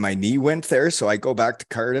when my knee went there. So I go back to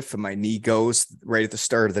Cardiff and my knee goes right at the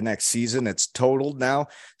start of the next season. It's totaled now.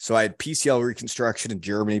 So I had PCL reconstruction in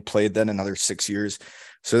Germany, played then another 6 years.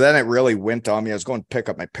 So then it really went on me. I was going to pick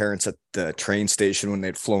up my parents at the train station when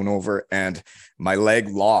they'd flown over and my leg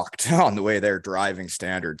locked on the way there driving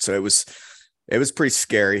standard. So it was pretty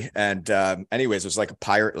scary. And anyways, it was like a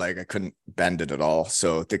pirate leg. I couldn't bend it at all.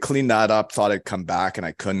 So they cleaned that up, thought I'd come back and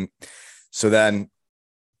I couldn't. So then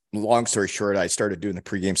long story short, I started doing the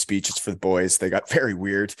pregame speeches for the boys. They got very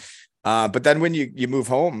weird. But then when you move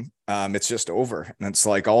home, it's just over. And it's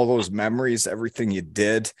like all those memories, everything you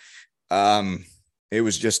did, it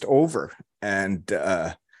was just over. And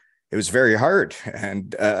it was very hard.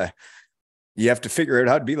 And you have to figure out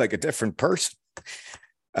how to be like a different person.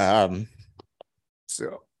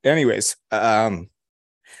 So anyways,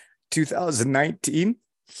 2019,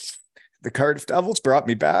 the Cardiff Devils brought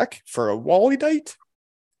me back for a Wally night.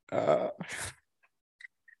 And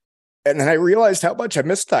then I realized how much I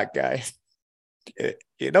missed that guy,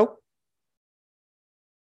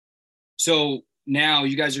 So now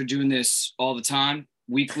you guys are doing this all the time,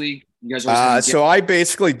 weekly. You guys so I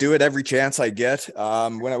basically do it every chance I get.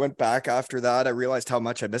 When I went back after that, I realized how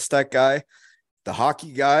much I missed that guy. The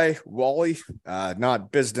hockey guy, Wally,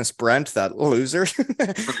 not business Brent, that loser.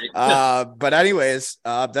 But anyways,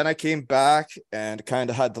 then I came back and kind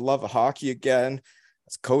of had the love of hockey again. I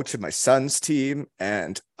was coaching my son's team,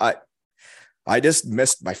 and I just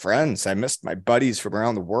missed my friends. I missed my buddies from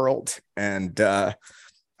around the world. And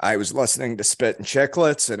I was listening to Spit and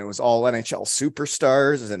Chicklets, and it was all NHL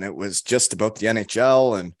superstars, and it was just about the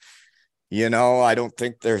NHL. And I don't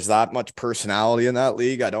think there's that much personality in that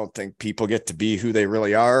league. I don't think people get to be who they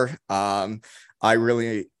really are. I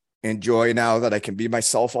really enjoy now that I can be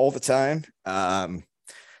myself all the time.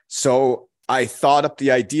 So I thought up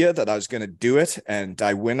the idea that I was going to do it. And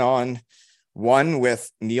I went on one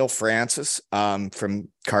with Neil Francis from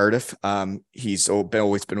Cardiff. He's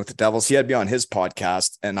always been with the Devils. He had me on his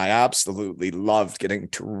podcast, and I absolutely loved getting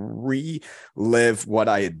to relive what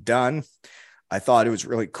I had done. I thought it was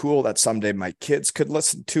really cool that someday my kids could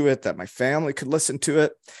listen to it, that my family could listen to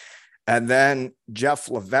it. And then Jeff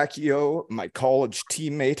Lavecchio, my college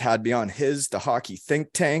teammate, had me on the hockey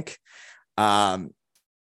think tank.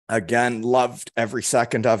 Again, loved every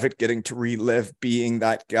second of it, getting to relive being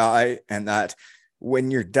that guy. And that when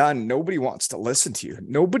you're done, nobody wants to listen to you.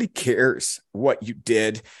 Nobody cares what you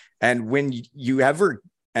did. And when you ever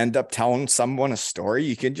end up telling someone a story,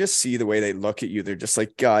 you can just see the way they look at you. They're just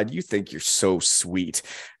like, God, you think you're so sweet.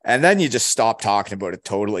 And then you just stop talking about it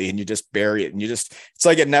totally, and you just bury it. And it's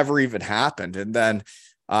like it never even happened. And then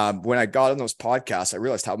when I got on those podcasts, I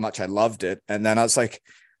realized how much I loved it. And then I was like,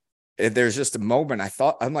 there's just a moment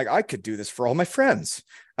I'm like, I could do this for all my friends.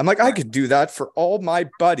 I'm like, I could do that for all my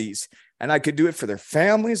buddies, and I could do it for their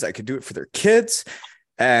families. I could do it for their kids.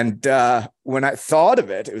 And when I thought of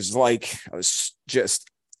it, it was like,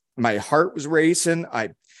 my heart was racing. I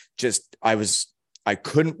was I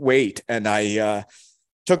couldn't wait. And I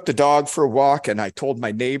took the dog for a walk, and I told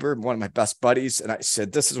my neighbor, one of my best buddies, and I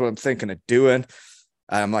said, this is what I'm thinking of doing.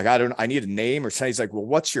 I'm like, I need a name or something. He's like, well,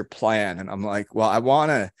 what's your plan? And I'm like, well, I want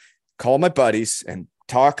to call my buddies and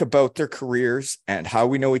talk about their careers and how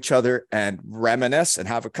we know each other and reminisce and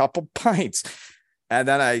have a couple pints. And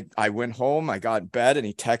then I went home, I got in bed, and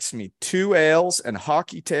he texted me 2 ales and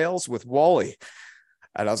hockey tales with Wally.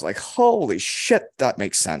 And I was like, holy shit, that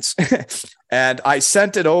makes sense. And I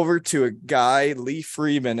sent it over to a guy, Lee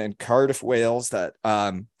Freeman in Cardiff, Wales, that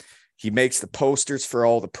he makes the posters for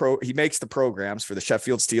all he makes the programs for the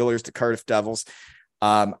Sheffield Steelers, the Cardiff Devils.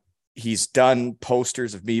 He's done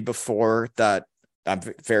posters of me before that I'm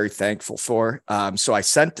very thankful for. So I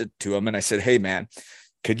sent it to him and I said, hey man,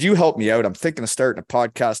 could you help me out? I'm thinking of starting a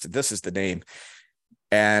podcast, and this is the name.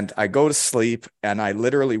 And I go to sleep, and I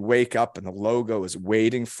literally wake up, and the logo is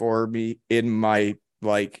waiting for me in my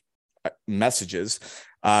messages.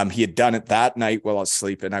 He had done it that night while I was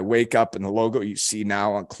sleeping. I wake up, and the logo you see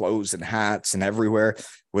now on clothes and hats and everywhere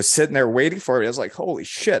was sitting there waiting for me. I was like, holy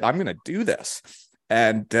shit, I'm going to do this.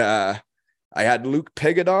 And I had Luke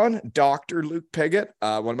Piggott on, Dr. Luke Piggott,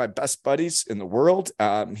 one of my best buddies in the world.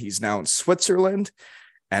 He's now in Switzerland,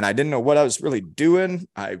 and I didn't know what I was really doing.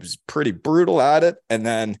 I was pretty brutal at it. And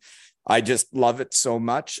then I just love it so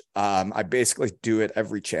much. I basically do it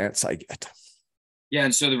every chance I get. Yeah,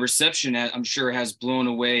 and so the reception, I'm sure, has blown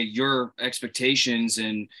away your expectations,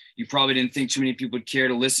 and you probably didn't think too many people would care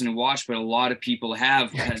to listen and watch, but a lot of people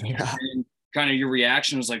have. Yeah. Kind of your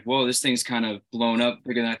reaction was like, whoa, this thing's kind of blown up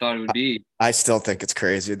bigger than I thought it would be. I still think it's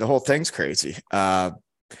crazy. The whole thing's crazy. I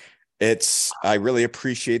really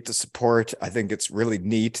appreciate the support. I think it's really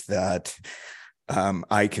neat that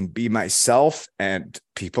I can be myself and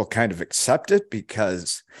people kind of accept it,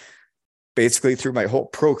 because basically through my whole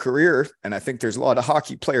pro career, and I think there's a lot of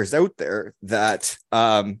hockey players out there that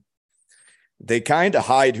they kind of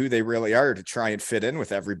hide who they really are to try and fit in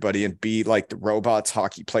with everybody and be like the robots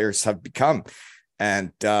hockey players have become.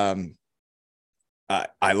 And I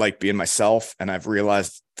like being myself, and I've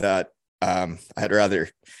realized that I'd rather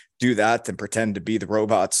do that than pretend to be the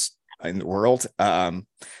robots in the world. But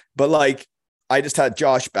like, I just had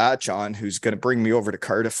Josh Batch on, who's going to bring me over to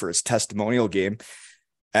Cardiff for his testimonial game.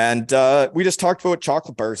 And we just talked about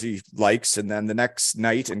chocolate bars he likes. And then the next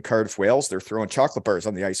night in Cardiff, Wales, they're throwing chocolate bars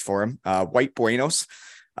on the ice for him, white Buenos.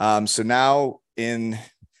 So now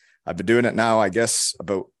I've been doing it now, I guess,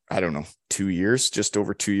 about, 2 years, just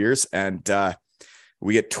over 2 years. And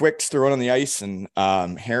we get Twix thrown on the ice, and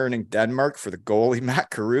Herning, Denmark, for the goalie,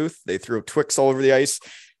 Matt Carruth. They throw Twix all over the ice.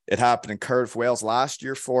 It happened in Cardiff, Wales last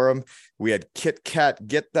year for him. We had Kit Kat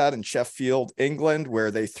Get That in Sheffield, England,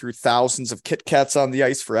 where they threw thousands of Kit Kats on the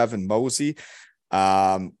ice for Evan Mosey.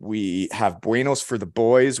 We have Buenos for the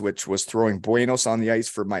boys, which was throwing Buenos on the ice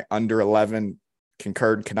for my under 11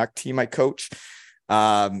 Kincardine Canuck team I coach.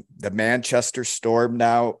 The Manchester Storm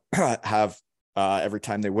now have every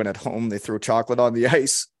time they win at home, they throw chocolate on the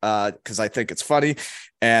ice because I think it's funny.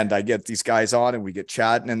 And I get these guys on and we get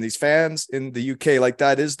chatting, and these fans in the UK, like,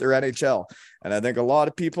 that is their NHL. And I think a lot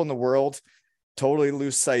of people in the world totally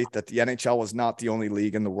lose sight that the NHL is not the only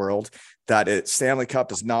league in the world, that Stanley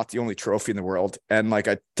Cup is not the only trophy in the world. And like,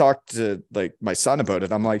 I talked to like my son about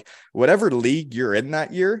it. I'm like, whatever league you're in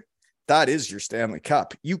that year, that is your Stanley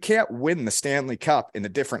Cup. You can't win the Stanley Cup in a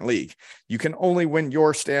different league. You can only win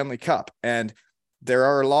your Stanley Cup. And there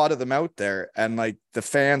are a lot of them out there, and like, the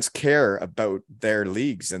fans care about their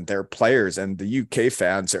leagues and their players, and the UK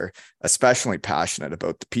fans are especially passionate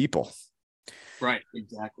about the people. Right.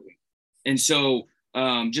 Exactly. And so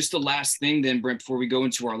just the last thing then, Brent, before we go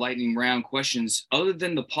into our lightning round questions, other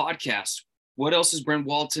than the podcast, what else is Brent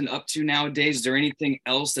Walton up to nowadays? Is there anything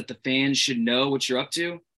else that the fans should know what you're up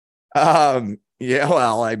to? Yeah,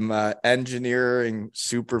 well, I'm an engineering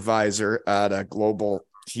supervisor at a global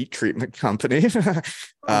heat treatment company.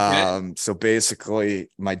 Okay. So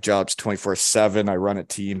basically my job's 24/7. I run a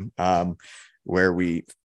team where we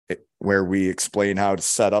explain how to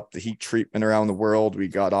set up the heat treatment around the world. We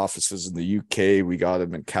got offices in the UK, we got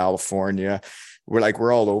them in California.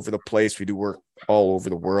 We're all over the place. We do work all over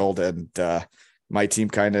the world, and my team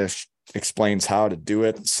kind of explains how to do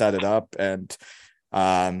it and set it up. And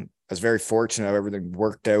I was very fortunate how everything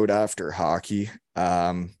worked out after hockey.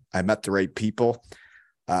 I met the right people.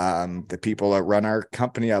 The people that run our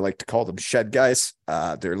company, I like to call them shed guys.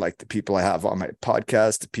 They're like the people I have on my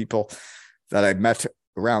podcast, the people that I met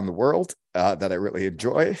around the world that I really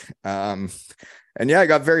enjoy. And yeah, I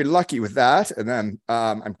got very lucky with that. And then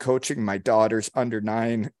I'm coaching my daughter's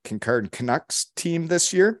under-9 Kincardine Canucks team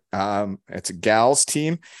this year. It's a gals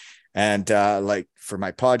team. And like, for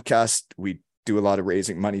my podcast, we do a lot of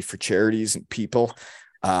raising money for charities and people.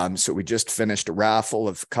 So we just finished a raffle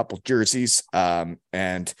of a couple jerseys,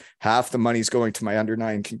 and half the money's going to my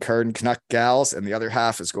under-9 Kincardine Canuck gals, and the other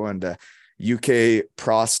half is going to UK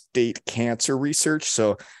prostate cancer research.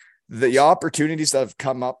 So the opportunities that have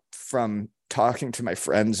come up from talking to my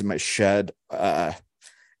friends in my shed,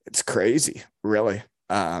 it's crazy, really.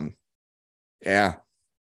 Yeah.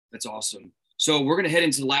 That's awesome. So we're going to head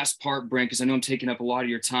into the last part, Brent, because I know I'm taking up a lot of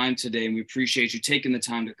your time today, and we appreciate you taking the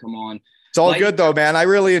time to come on. It's all good though, man. I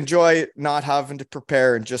really enjoy not having to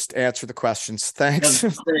prepare and just answer the questions. Thanks.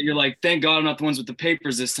 You're like, thank God I'm not the ones with the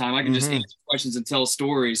papers this time. I can just answer questions and tell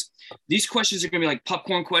stories. These questions are going to be like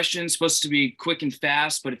popcorn questions, supposed to be quick and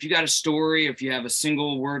fast. But if you got a story, if you have a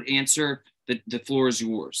single word answer, the floor is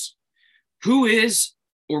yours. Who is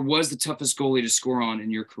or was the toughest goalie to score on in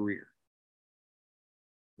your career?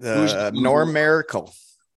 Norm Miracle.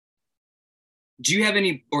 Do you have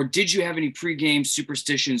any, or did you have any pregame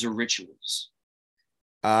superstitions or rituals?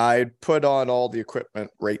 I'd put on all the equipment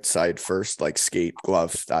right side first, like skate,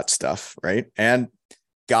 glove, that stuff, right? And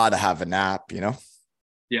gotta have a nap, you know?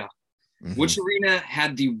 Yeah. Which arena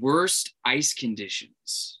had the worst ice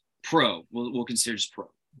conditions? Pro. We'll consider just pro.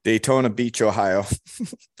 Daytona Beach, Ohio.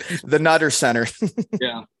 The Nutter Center.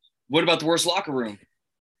 Yeah. What about the worst locker room?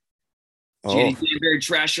 Very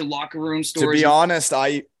trashy locker room stories. To be honest,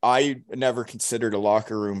 I never considered a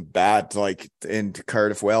locker room bad. Like in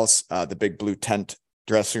Cardiff, Wales, the big blue tent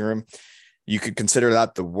dressing room, you could consider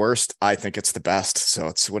that the worst. I think it's the best. So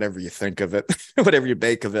it's whatever you think of it, whatever you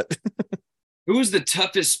make of it. Who was the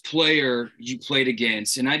toughest player you played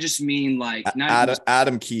against? And I just mean like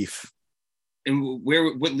Adam Keefe. And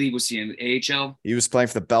what league was he in? AHL? He was playing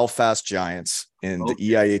for the Belfast Giants in the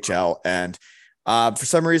EIHL, and for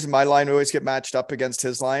some reason, my line would always get matched up against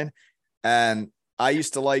his line. And I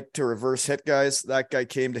used to like to reverse hit guys. That guy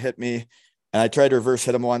came to hit me, and I tried to reverse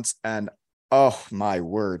hit him once. And oh my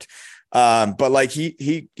word. But like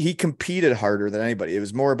he competed harder than anybody. It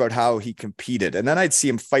was more about how he competed. And then I'd see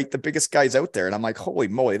him fight the biggest guys out there. And I'm like, holy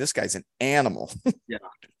moly, this guy's an animal. Yeah.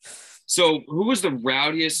 So who was the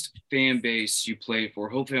rowdiest fan base you played for?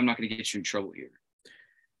 Hopefully I'm not going to get you in trouble here.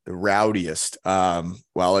 The rowdiest.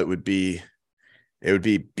 Well, it would be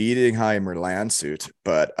Bietigheim or Landshut,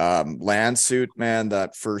 but Landshut, man,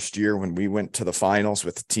 that first year when we went to the finals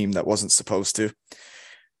with a team that wasn't supposed to.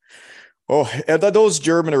 Oh, and those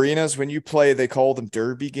German arenas, when you play, they call them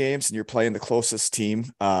derby games, and you're playing the closest team,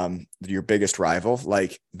 your biggest rival.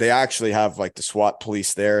 Like they actually have like the SWAT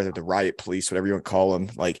police there, the riot police, whatever you want to call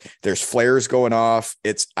them. Like there's flares going off.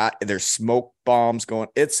 There's smoke bombs going.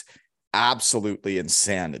 It's absolutely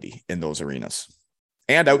insanity in those arenas.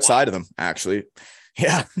 And outside of them, actually.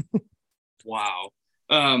 Yeah. Wow.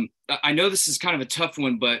 I know this is kind of a tough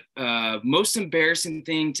one, but most embarrassing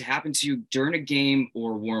thing to happen to you during a game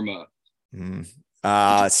or warm up?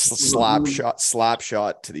 Slap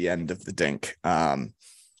shot to the end of the dink.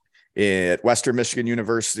 At Western Michigan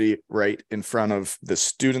University, right in front of the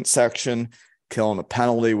student section, killing a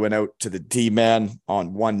penalty, went out to the D-man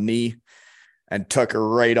on one knee and took her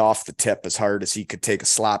right off the tip as hard as he could take a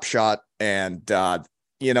slap shot. And,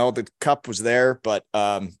 the cup was there, but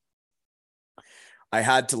I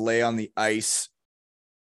had to lay on the ice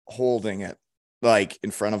holding it, like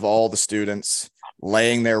in front of all the students,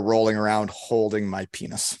 laying there, rolling around, holding my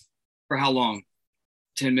penis. For how long?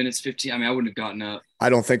 10 minutes, 15? I mean, I wouldn't have gotten up.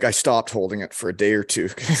 I don't think I stopped holding it for a day or two.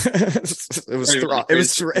 It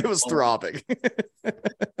was throbbing.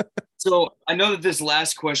 So I know that this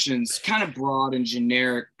last question's kind of broad and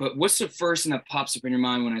generic, but what's the first thing that pops up in your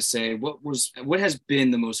mind when I say, what has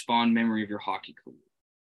been the most fond memory of your hockey career?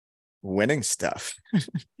 Winning stuff.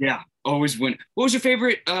 Yeah, always win. What was your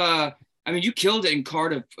favorite? You killed it in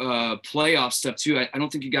Cardiff playoff stuff too. I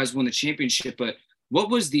don't think you guys won the championship, but what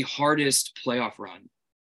was the hardest playoff run?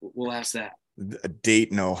 We'll ask that.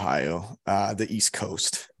 Dayton, Ohio, the East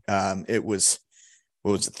Coast. It was,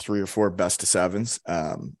 what was it, 3 or 4 best of sevens.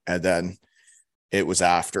 And then it was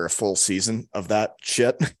after a full season of that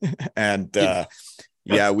shit. And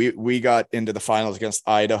we got into the finals against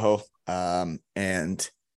Idaho. And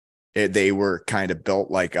they were kind of built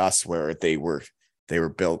like us, where they were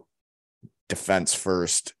built defense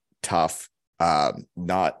first, tough,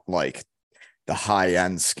 not like the high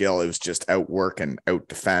end skill. It was just outwork and out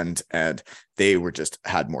defend, and they were just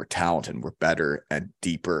had more talent and were better and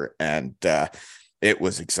deeper. And it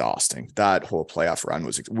was exhausting. That whole playoff run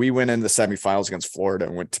was, we went into the semifinals against Florida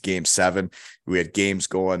and went to game 7. We had games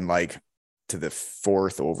going like to the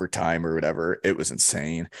 4th overtime or whatever. It was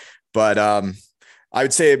insane. But I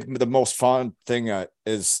would say the most fun thing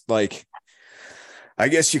is like, I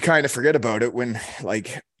guess you kind of forget about it when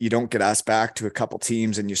like you don't get asked back to a couple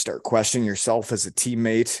teams and you start questioning yourself as a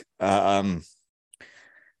teammate.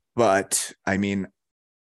 But I mean,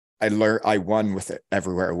 I won with it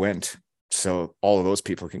everywhere I went. So all of those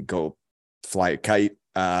people can go fly a kite.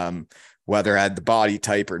 Whether I had the body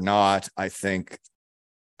type or not, I think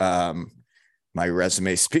my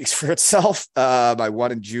resume speaks for itself. I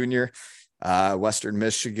won in junior, Western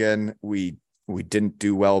Michigan. We didn't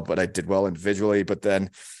do well, but I did well individually. But then,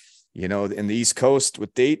 you know, in the East Coast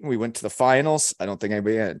with Dayton, we went to the finals. I don't think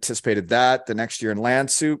anybody anticipated that. The next year in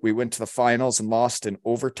Landshut, we went to the finals and lost in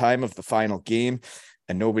overtime of the final game,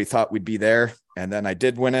 and nobody thought we'd be there. And then I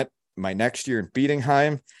did win it my next year in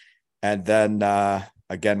Bietigheim, and then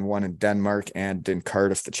again won in Denmark and in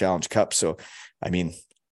Cardiff, the Challenge Cup. So, I mean,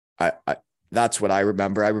 I that's what I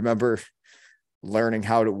remember. I remember learning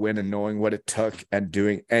how to win and knowing what it took and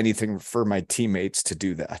doing anything for my teammates to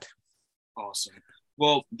do that. Awesome.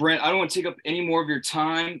 Well, Brent, I don't want to take up any more of your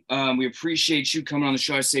time. We appreciate you coming on the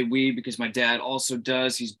show. I say we because my dad also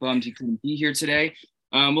does. He's bummed he couldn't be here today.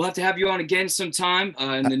 We'll have to have you on again sometime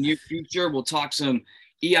in the near future. We'll talk some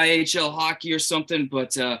EIHL hockey or something,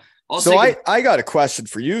 but I got a question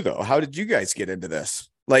for you though. How did you guys get into this?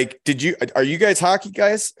 Like, are you guys hockey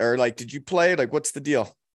guys, or like, did you play? Like, what's the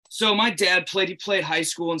deal? So my dad he played high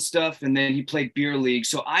school and stuff, and then he played beer league.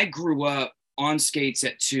 So I grew up on skates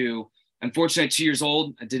at 2. Unfortunately, at 2 years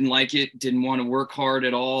old, I didn't like it, didn't want to work hard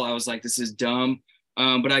at all. I was like, this is dumb.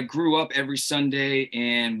 But I grew up every Sunday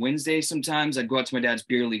and Wednesday. Sometimes I'd go out to my dad's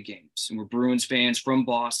beer league games, and we're Bruins fans from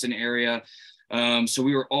Boston area. So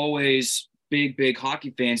we were always big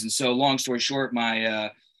hockey fans. And so long story short,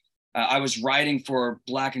 I was writing for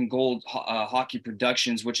Black and Gold Hockey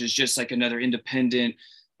Productions, which is just like another independent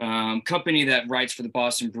company that writes for the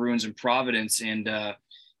Boston Bruins in Providence. And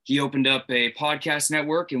he opened up a podcast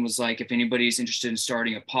network and was like, if anybody's interested in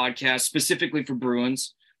starting a podcast specifically for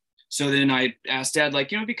Bruins. So then I asked Dad,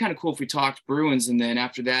 like, it'd be kind of cool if we talked Bruins. And then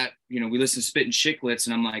after that, we listened to Spit and Chicklets.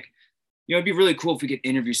 And I'm like, it'd be really cool if we could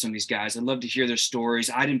interview some of these guys. I'd love to hear their stories.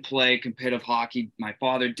 I didn't play competitive hockey. My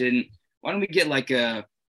father didn't. Why don't we get like a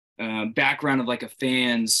background of like a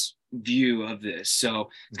fan's view of this? So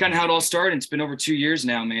it's kind of how it all started. It's been over 2 years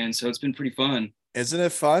now, man. So it's been pretty fun. Isn't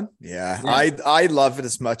it fun? Yeah. I love it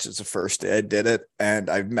as much as the first day I did it. And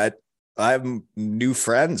I have new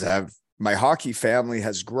friends. My hockey family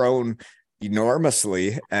has grown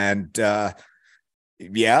enormously. And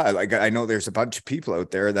like I know there's a bunch of people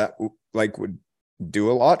out there that like would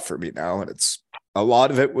do a lot for me now. And a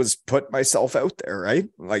lot of it was put myself out there, right?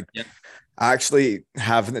 Like actually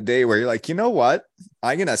having the day where you're like, you know what?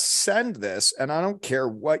 I'm going to send this and I don't care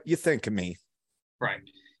what you think of me. Right.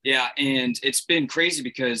 Yeah. And it's been crazy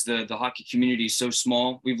because the hockey community is so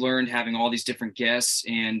small. We've learned having all these different guests.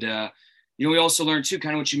 And, we also learned too,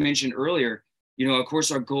 kind of what you mentioned earlier, of course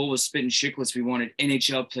our goal was Spit and Chicklets. We wanted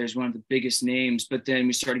NHL players, one of the biggest names, but then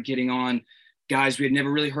we started getting on guys we had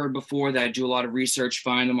never really heard before that I do a lot of research,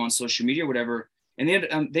 find them on social media, or whatever. And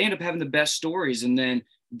they end up having the best stories. And then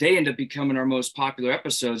they end up becoming our most popular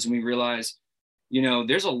episodes. And we realize,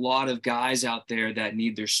 there's a lot of guys out there that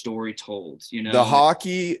need their story told, The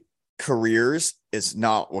hockey careers is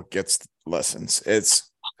not what gets listens.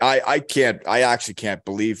 I actually can't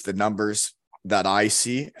believe the numbers that I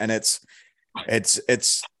see. And it's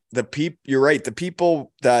the people, you're right. The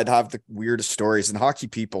people that have the weirdest stories, and hockey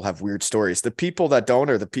people have weird stories. The people that don't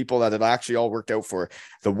are the people that it actually all worked out for.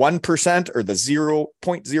 The 1% or the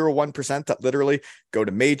 0.01% that literally go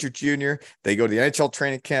to major junior, they go to the NHL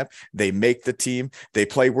training camp, they make the team, they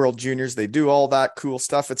play World Juniors, they do all that cool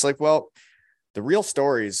stuff. It's like, well, the real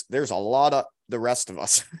stories, there's a lot of the rest of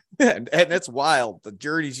us. and it's wild. The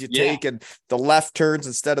journeys you take and the left turns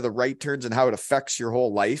instead of the right turns and how it affects your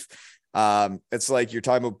whole life. It's like you're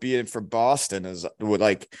talking about being from Boston is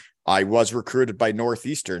like, I was recruited by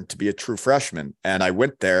Northeastern to be a true freshman. And I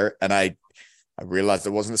went there and I realized I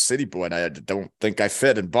wasn't a city boy and I don't think I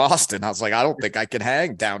fit in Boston. I was like, I don't think I can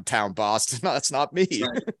hang downtown Boston. That's not me.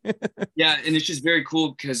 Right. Yeah. And it's just very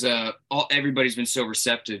cool because everybody's been so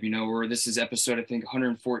receptive, where this is episode, I think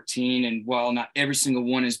 114. And while not every single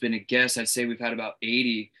one has been a guest, I'd say we've had about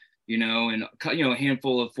 80, and a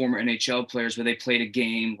handful of former NHL players where they played a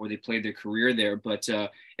game or they played their career there. But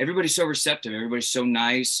everybody's so receptive. Everybody's so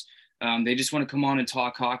nice. They just want to come on and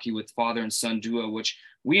talk hockey with father and son duo, which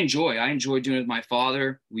we enjoy. I enjoy doing it with my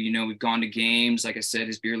father. We've gone to games, like I said,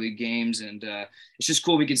 his beer league games, and it's just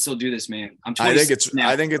cool we can still do this, man. I think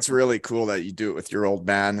it's really cool that you do it with your old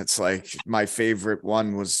man. It's like my favorite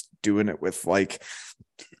one was doing it with like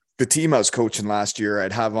the team I was coaching last year.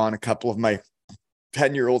 I'd have on a couple of my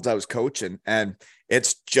 10-year-olds I was coaching, and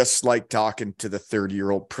it's just like talking to the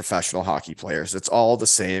 30-year-old professional hockey players. It's all the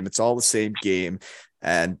same. It's all the same game.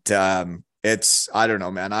 And I don't know,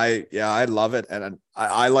 man. I love it. And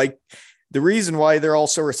I like, the reason why they're all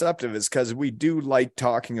so receptive is because we do like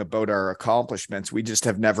talking about our accomplishments. We just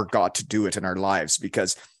have never got to do it in our lives,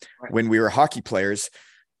 because when we were hockey players,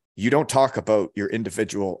 you don't talk about your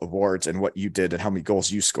individual awards and what you did and how many goals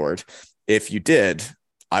you scored. If you did,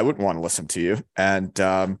 I wouldn't want to listen to you. And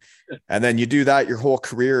then you do that your whole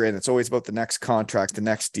career, and it's always about the next contract, the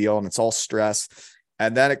next deal, and it's all stress.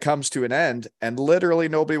 And then it comes to an end, and literally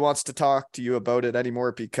nobody wants to talk to you about it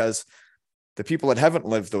anymore, because the people that haven't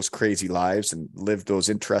lived those crazy lives and lived those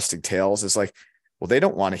interesting tales is like, well, they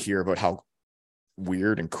don't want to hear about how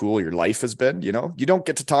weird and cool your life has been. You don't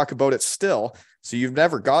get to talk about it still. So you've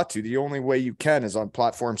never got to. The only way you can is on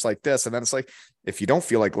platforms like this. And then it's like, if you don't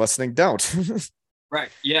feel like listening, don't. Right.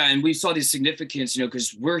 Yeah. And we saw the significance,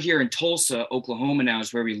 because we're here in Tulsa, Oklahoma now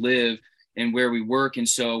is where we live and where we work. And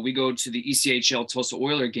so we go to the ECHL Tulsa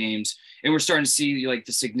Oiler games, and we're starting to see like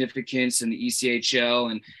the significance in the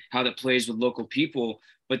ECHL and how that plays with local people.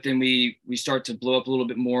 But then we start to blow up a little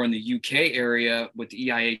bit more in the UK area with the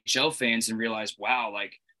EIHL fans and realize, wow,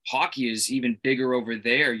 like hockey is even bigger over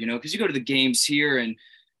there, because you go to the games here and,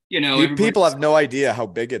 people have no idea how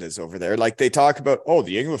big it is over there. Like they talk about,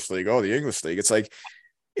 the English league. It's like,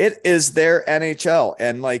 it is their NHL,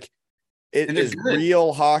 and like, it is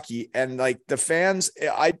real hockey. And like the fans,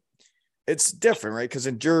 it's different, right? Because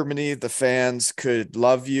in Germany, the fans could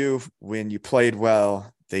love you when you played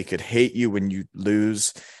well. They could hate you when you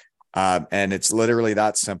lose. And it's literally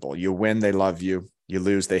that simple. You win, they love you. You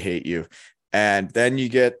lose, they hate you. And then you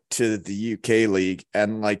get to the UK league,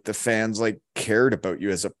 and like the fans like cared about you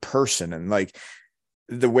as a person, and like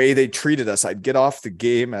the way they treated us. I'd get off the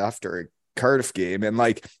game after a Cardiff game, and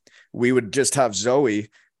like we would just have Zoe,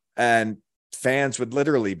 and fans would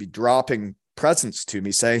literally be dropping presents to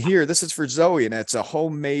me saying, here, this is for Zoe. And it's a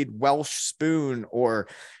homemade Welsh spoon, or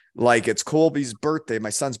like it's Colby's birthday, my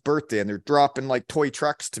son's birthday. And they're dropping like toy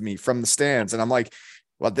trucks to me from the stands. And I'm like,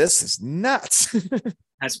 well, this is nuts.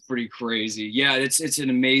 That's pretty crazy. Yeah. It's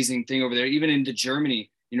an amazing thing over there. Even into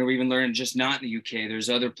Germany, we're even learning, just not in the UK.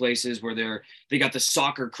 There's other places where they got the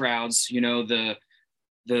soccer crowds, and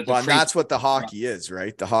that's what the hockey is,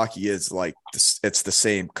 right? The hockey is like this, it's the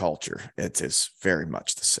same culture. It is very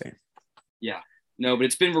much the same. Yeah, no, but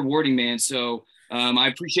it's been rewarding, man. So I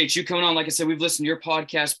appreciate you coming on. Like I said, we've listened to your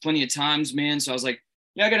podcast plenty of times, man. So I was like,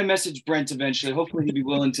 I got to message Brent eventually. Hopefully he'll be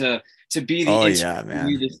willing to be the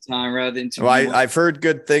interview this time rather than to. Well, I've heard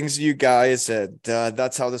good things, you guys, and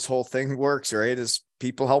that's how this whole thing works, right? Is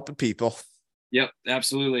people helping people. Yep,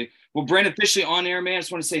 absolutely. Well, Brent, officially on air, man. I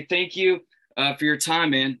just want to say thank you for your time,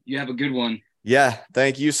 man. You have a good one. Yeah,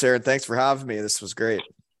 thank you, sir. And thanks for having me. This was great.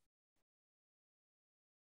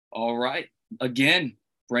 All right. Again,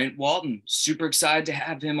 Brent Walton, super excited to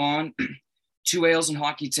have him on. 2 Ales and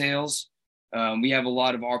Hockey Tales. We have a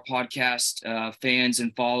lot of our podcast fans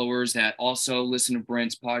and followers that also listen to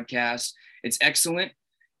Brent's podcast. It's excellent.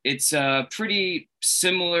 It's a pretty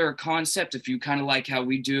similar concept. If you kind of like how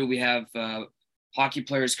we do, we have hockey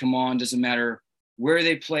players come on, doesn't matter where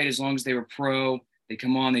they played, as long as they were pro, they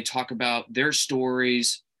come on, they talk about their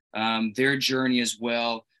stories, their journey as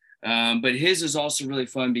well. But his is also really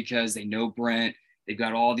fun because they know Brent. They've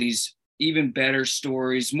got all these even better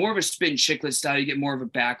stories, more of a spit and chiclet style. You get more of a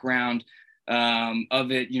background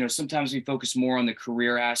of it. Sometimes we focus more on the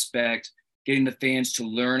career aspect, getting the fans to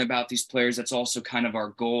learn about these players. That's also kind of our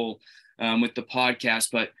goal with the podcast.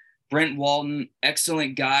 But Brent Walton,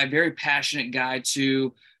 excellent guy, very passionate guy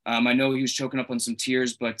too. I know he was choking up on some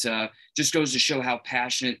tears, but just goes to show how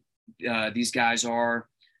passionate these guys are.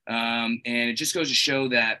 And it just goes to show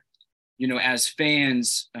that, as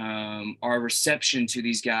fans, our reception to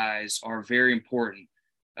these guys are very important,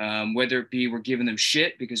 whether it be we're giving them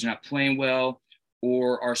shit because they're not playing well,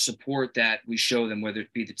 or our support that we show them, whether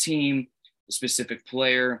it be the team, the specific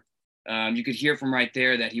player. You could hear from right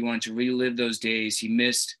there that he wanted to relive those days. He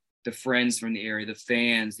missed the friends from the area, the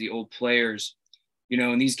fans, the old players,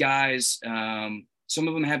 and these guys, some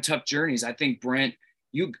of them have tough journeys. I think Brent,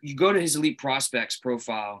 you go to his Elite Prospects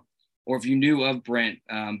profile, or if you knew of Brent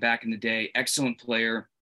back in the day, excellent player,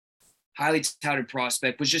 highly touted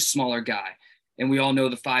prospect, was just smaller guy. And we all know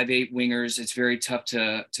the 5'8" wingers, it's very tough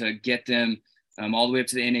to get them all the way up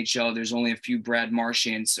to the NHL. There's only a few Brad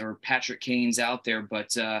Marchands or Patrick Kanes out there,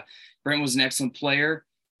 but Brent was an excellent player.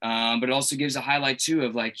 But it also gives a highlight too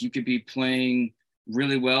of like, you could be playing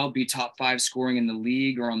really well, be top 5 scoring in the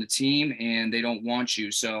league or on the team, and they don't want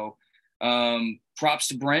you. So props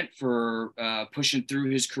to Brent for pushing through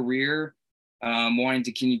his career wanting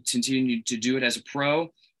to continue to do it as a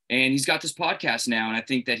pro. And he's got this podcast now. And I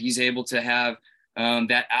think that he's able to have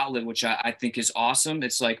that outlet, which I think is awesome.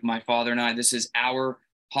 It's like my father and I, this is our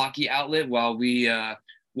hockey outlet while we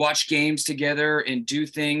watch games together and do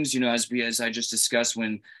things, as I just discussed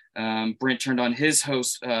when Brent turned on his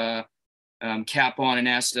host cap on and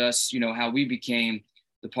asked us, how we became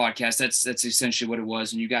the podcast. That's essentially what it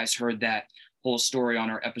was. And you guys heard that whole story on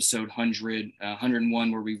our episode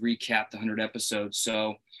 101, where we recapped the 100 episodes.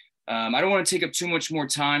 So I don't want to take up too much more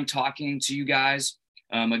time talking to you guys.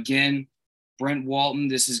 Again, Brent Walton,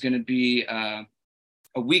 this is going to be a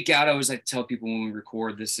week out. I always like to tell people when we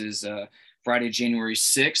record, this is Friday, January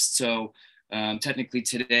 6th. So technically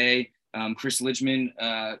today, Chris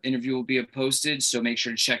Lidgman interview will be posted. So make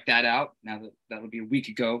sure to check that out. Now that'll be a week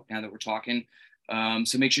ago now that we're talking.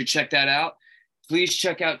 So make sure to check that out. Please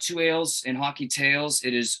check out Two Ales and Hockey Tales.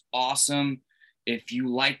 It is awesome. If you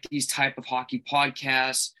like these type of hockey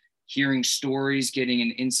podcasts, hearing stories, getting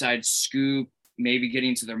an inside scoop, maybe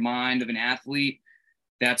getting to their mind of an athlete,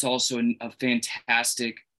 that's also a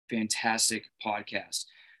fantastic podcast.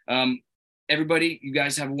 Everybody, you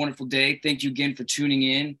guys have a wonderful day. Thank you again for tuning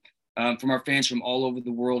in. From our fans from all over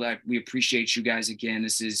the world, we appreciate you guys again.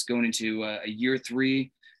 This is going into a year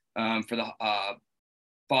 3 for the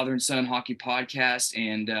Father and Son Hockey Podcast,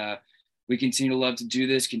 and we continue to love to do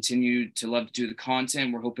this, continue to love to do the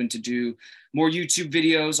content. We're hoping to do more YouTube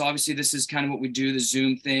videos. Obviously, this is kind of what we do, the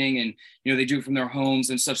Zoom thing, and they do it from their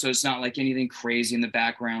homes and stuff, so it's not like anything crazy in the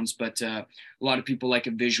backgrounds, but a lot of people like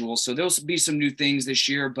a visual. So there'll be some new things this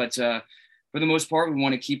year, but for the most part, we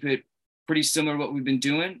want to keep it pretty similar to what we've been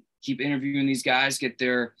doing, keep interviewing these guys, get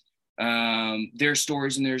their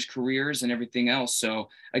stories and their careers and everything else. So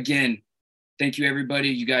again, thank you, everybody.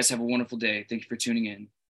 You guys have a wonderful day. Thank you for tuning in.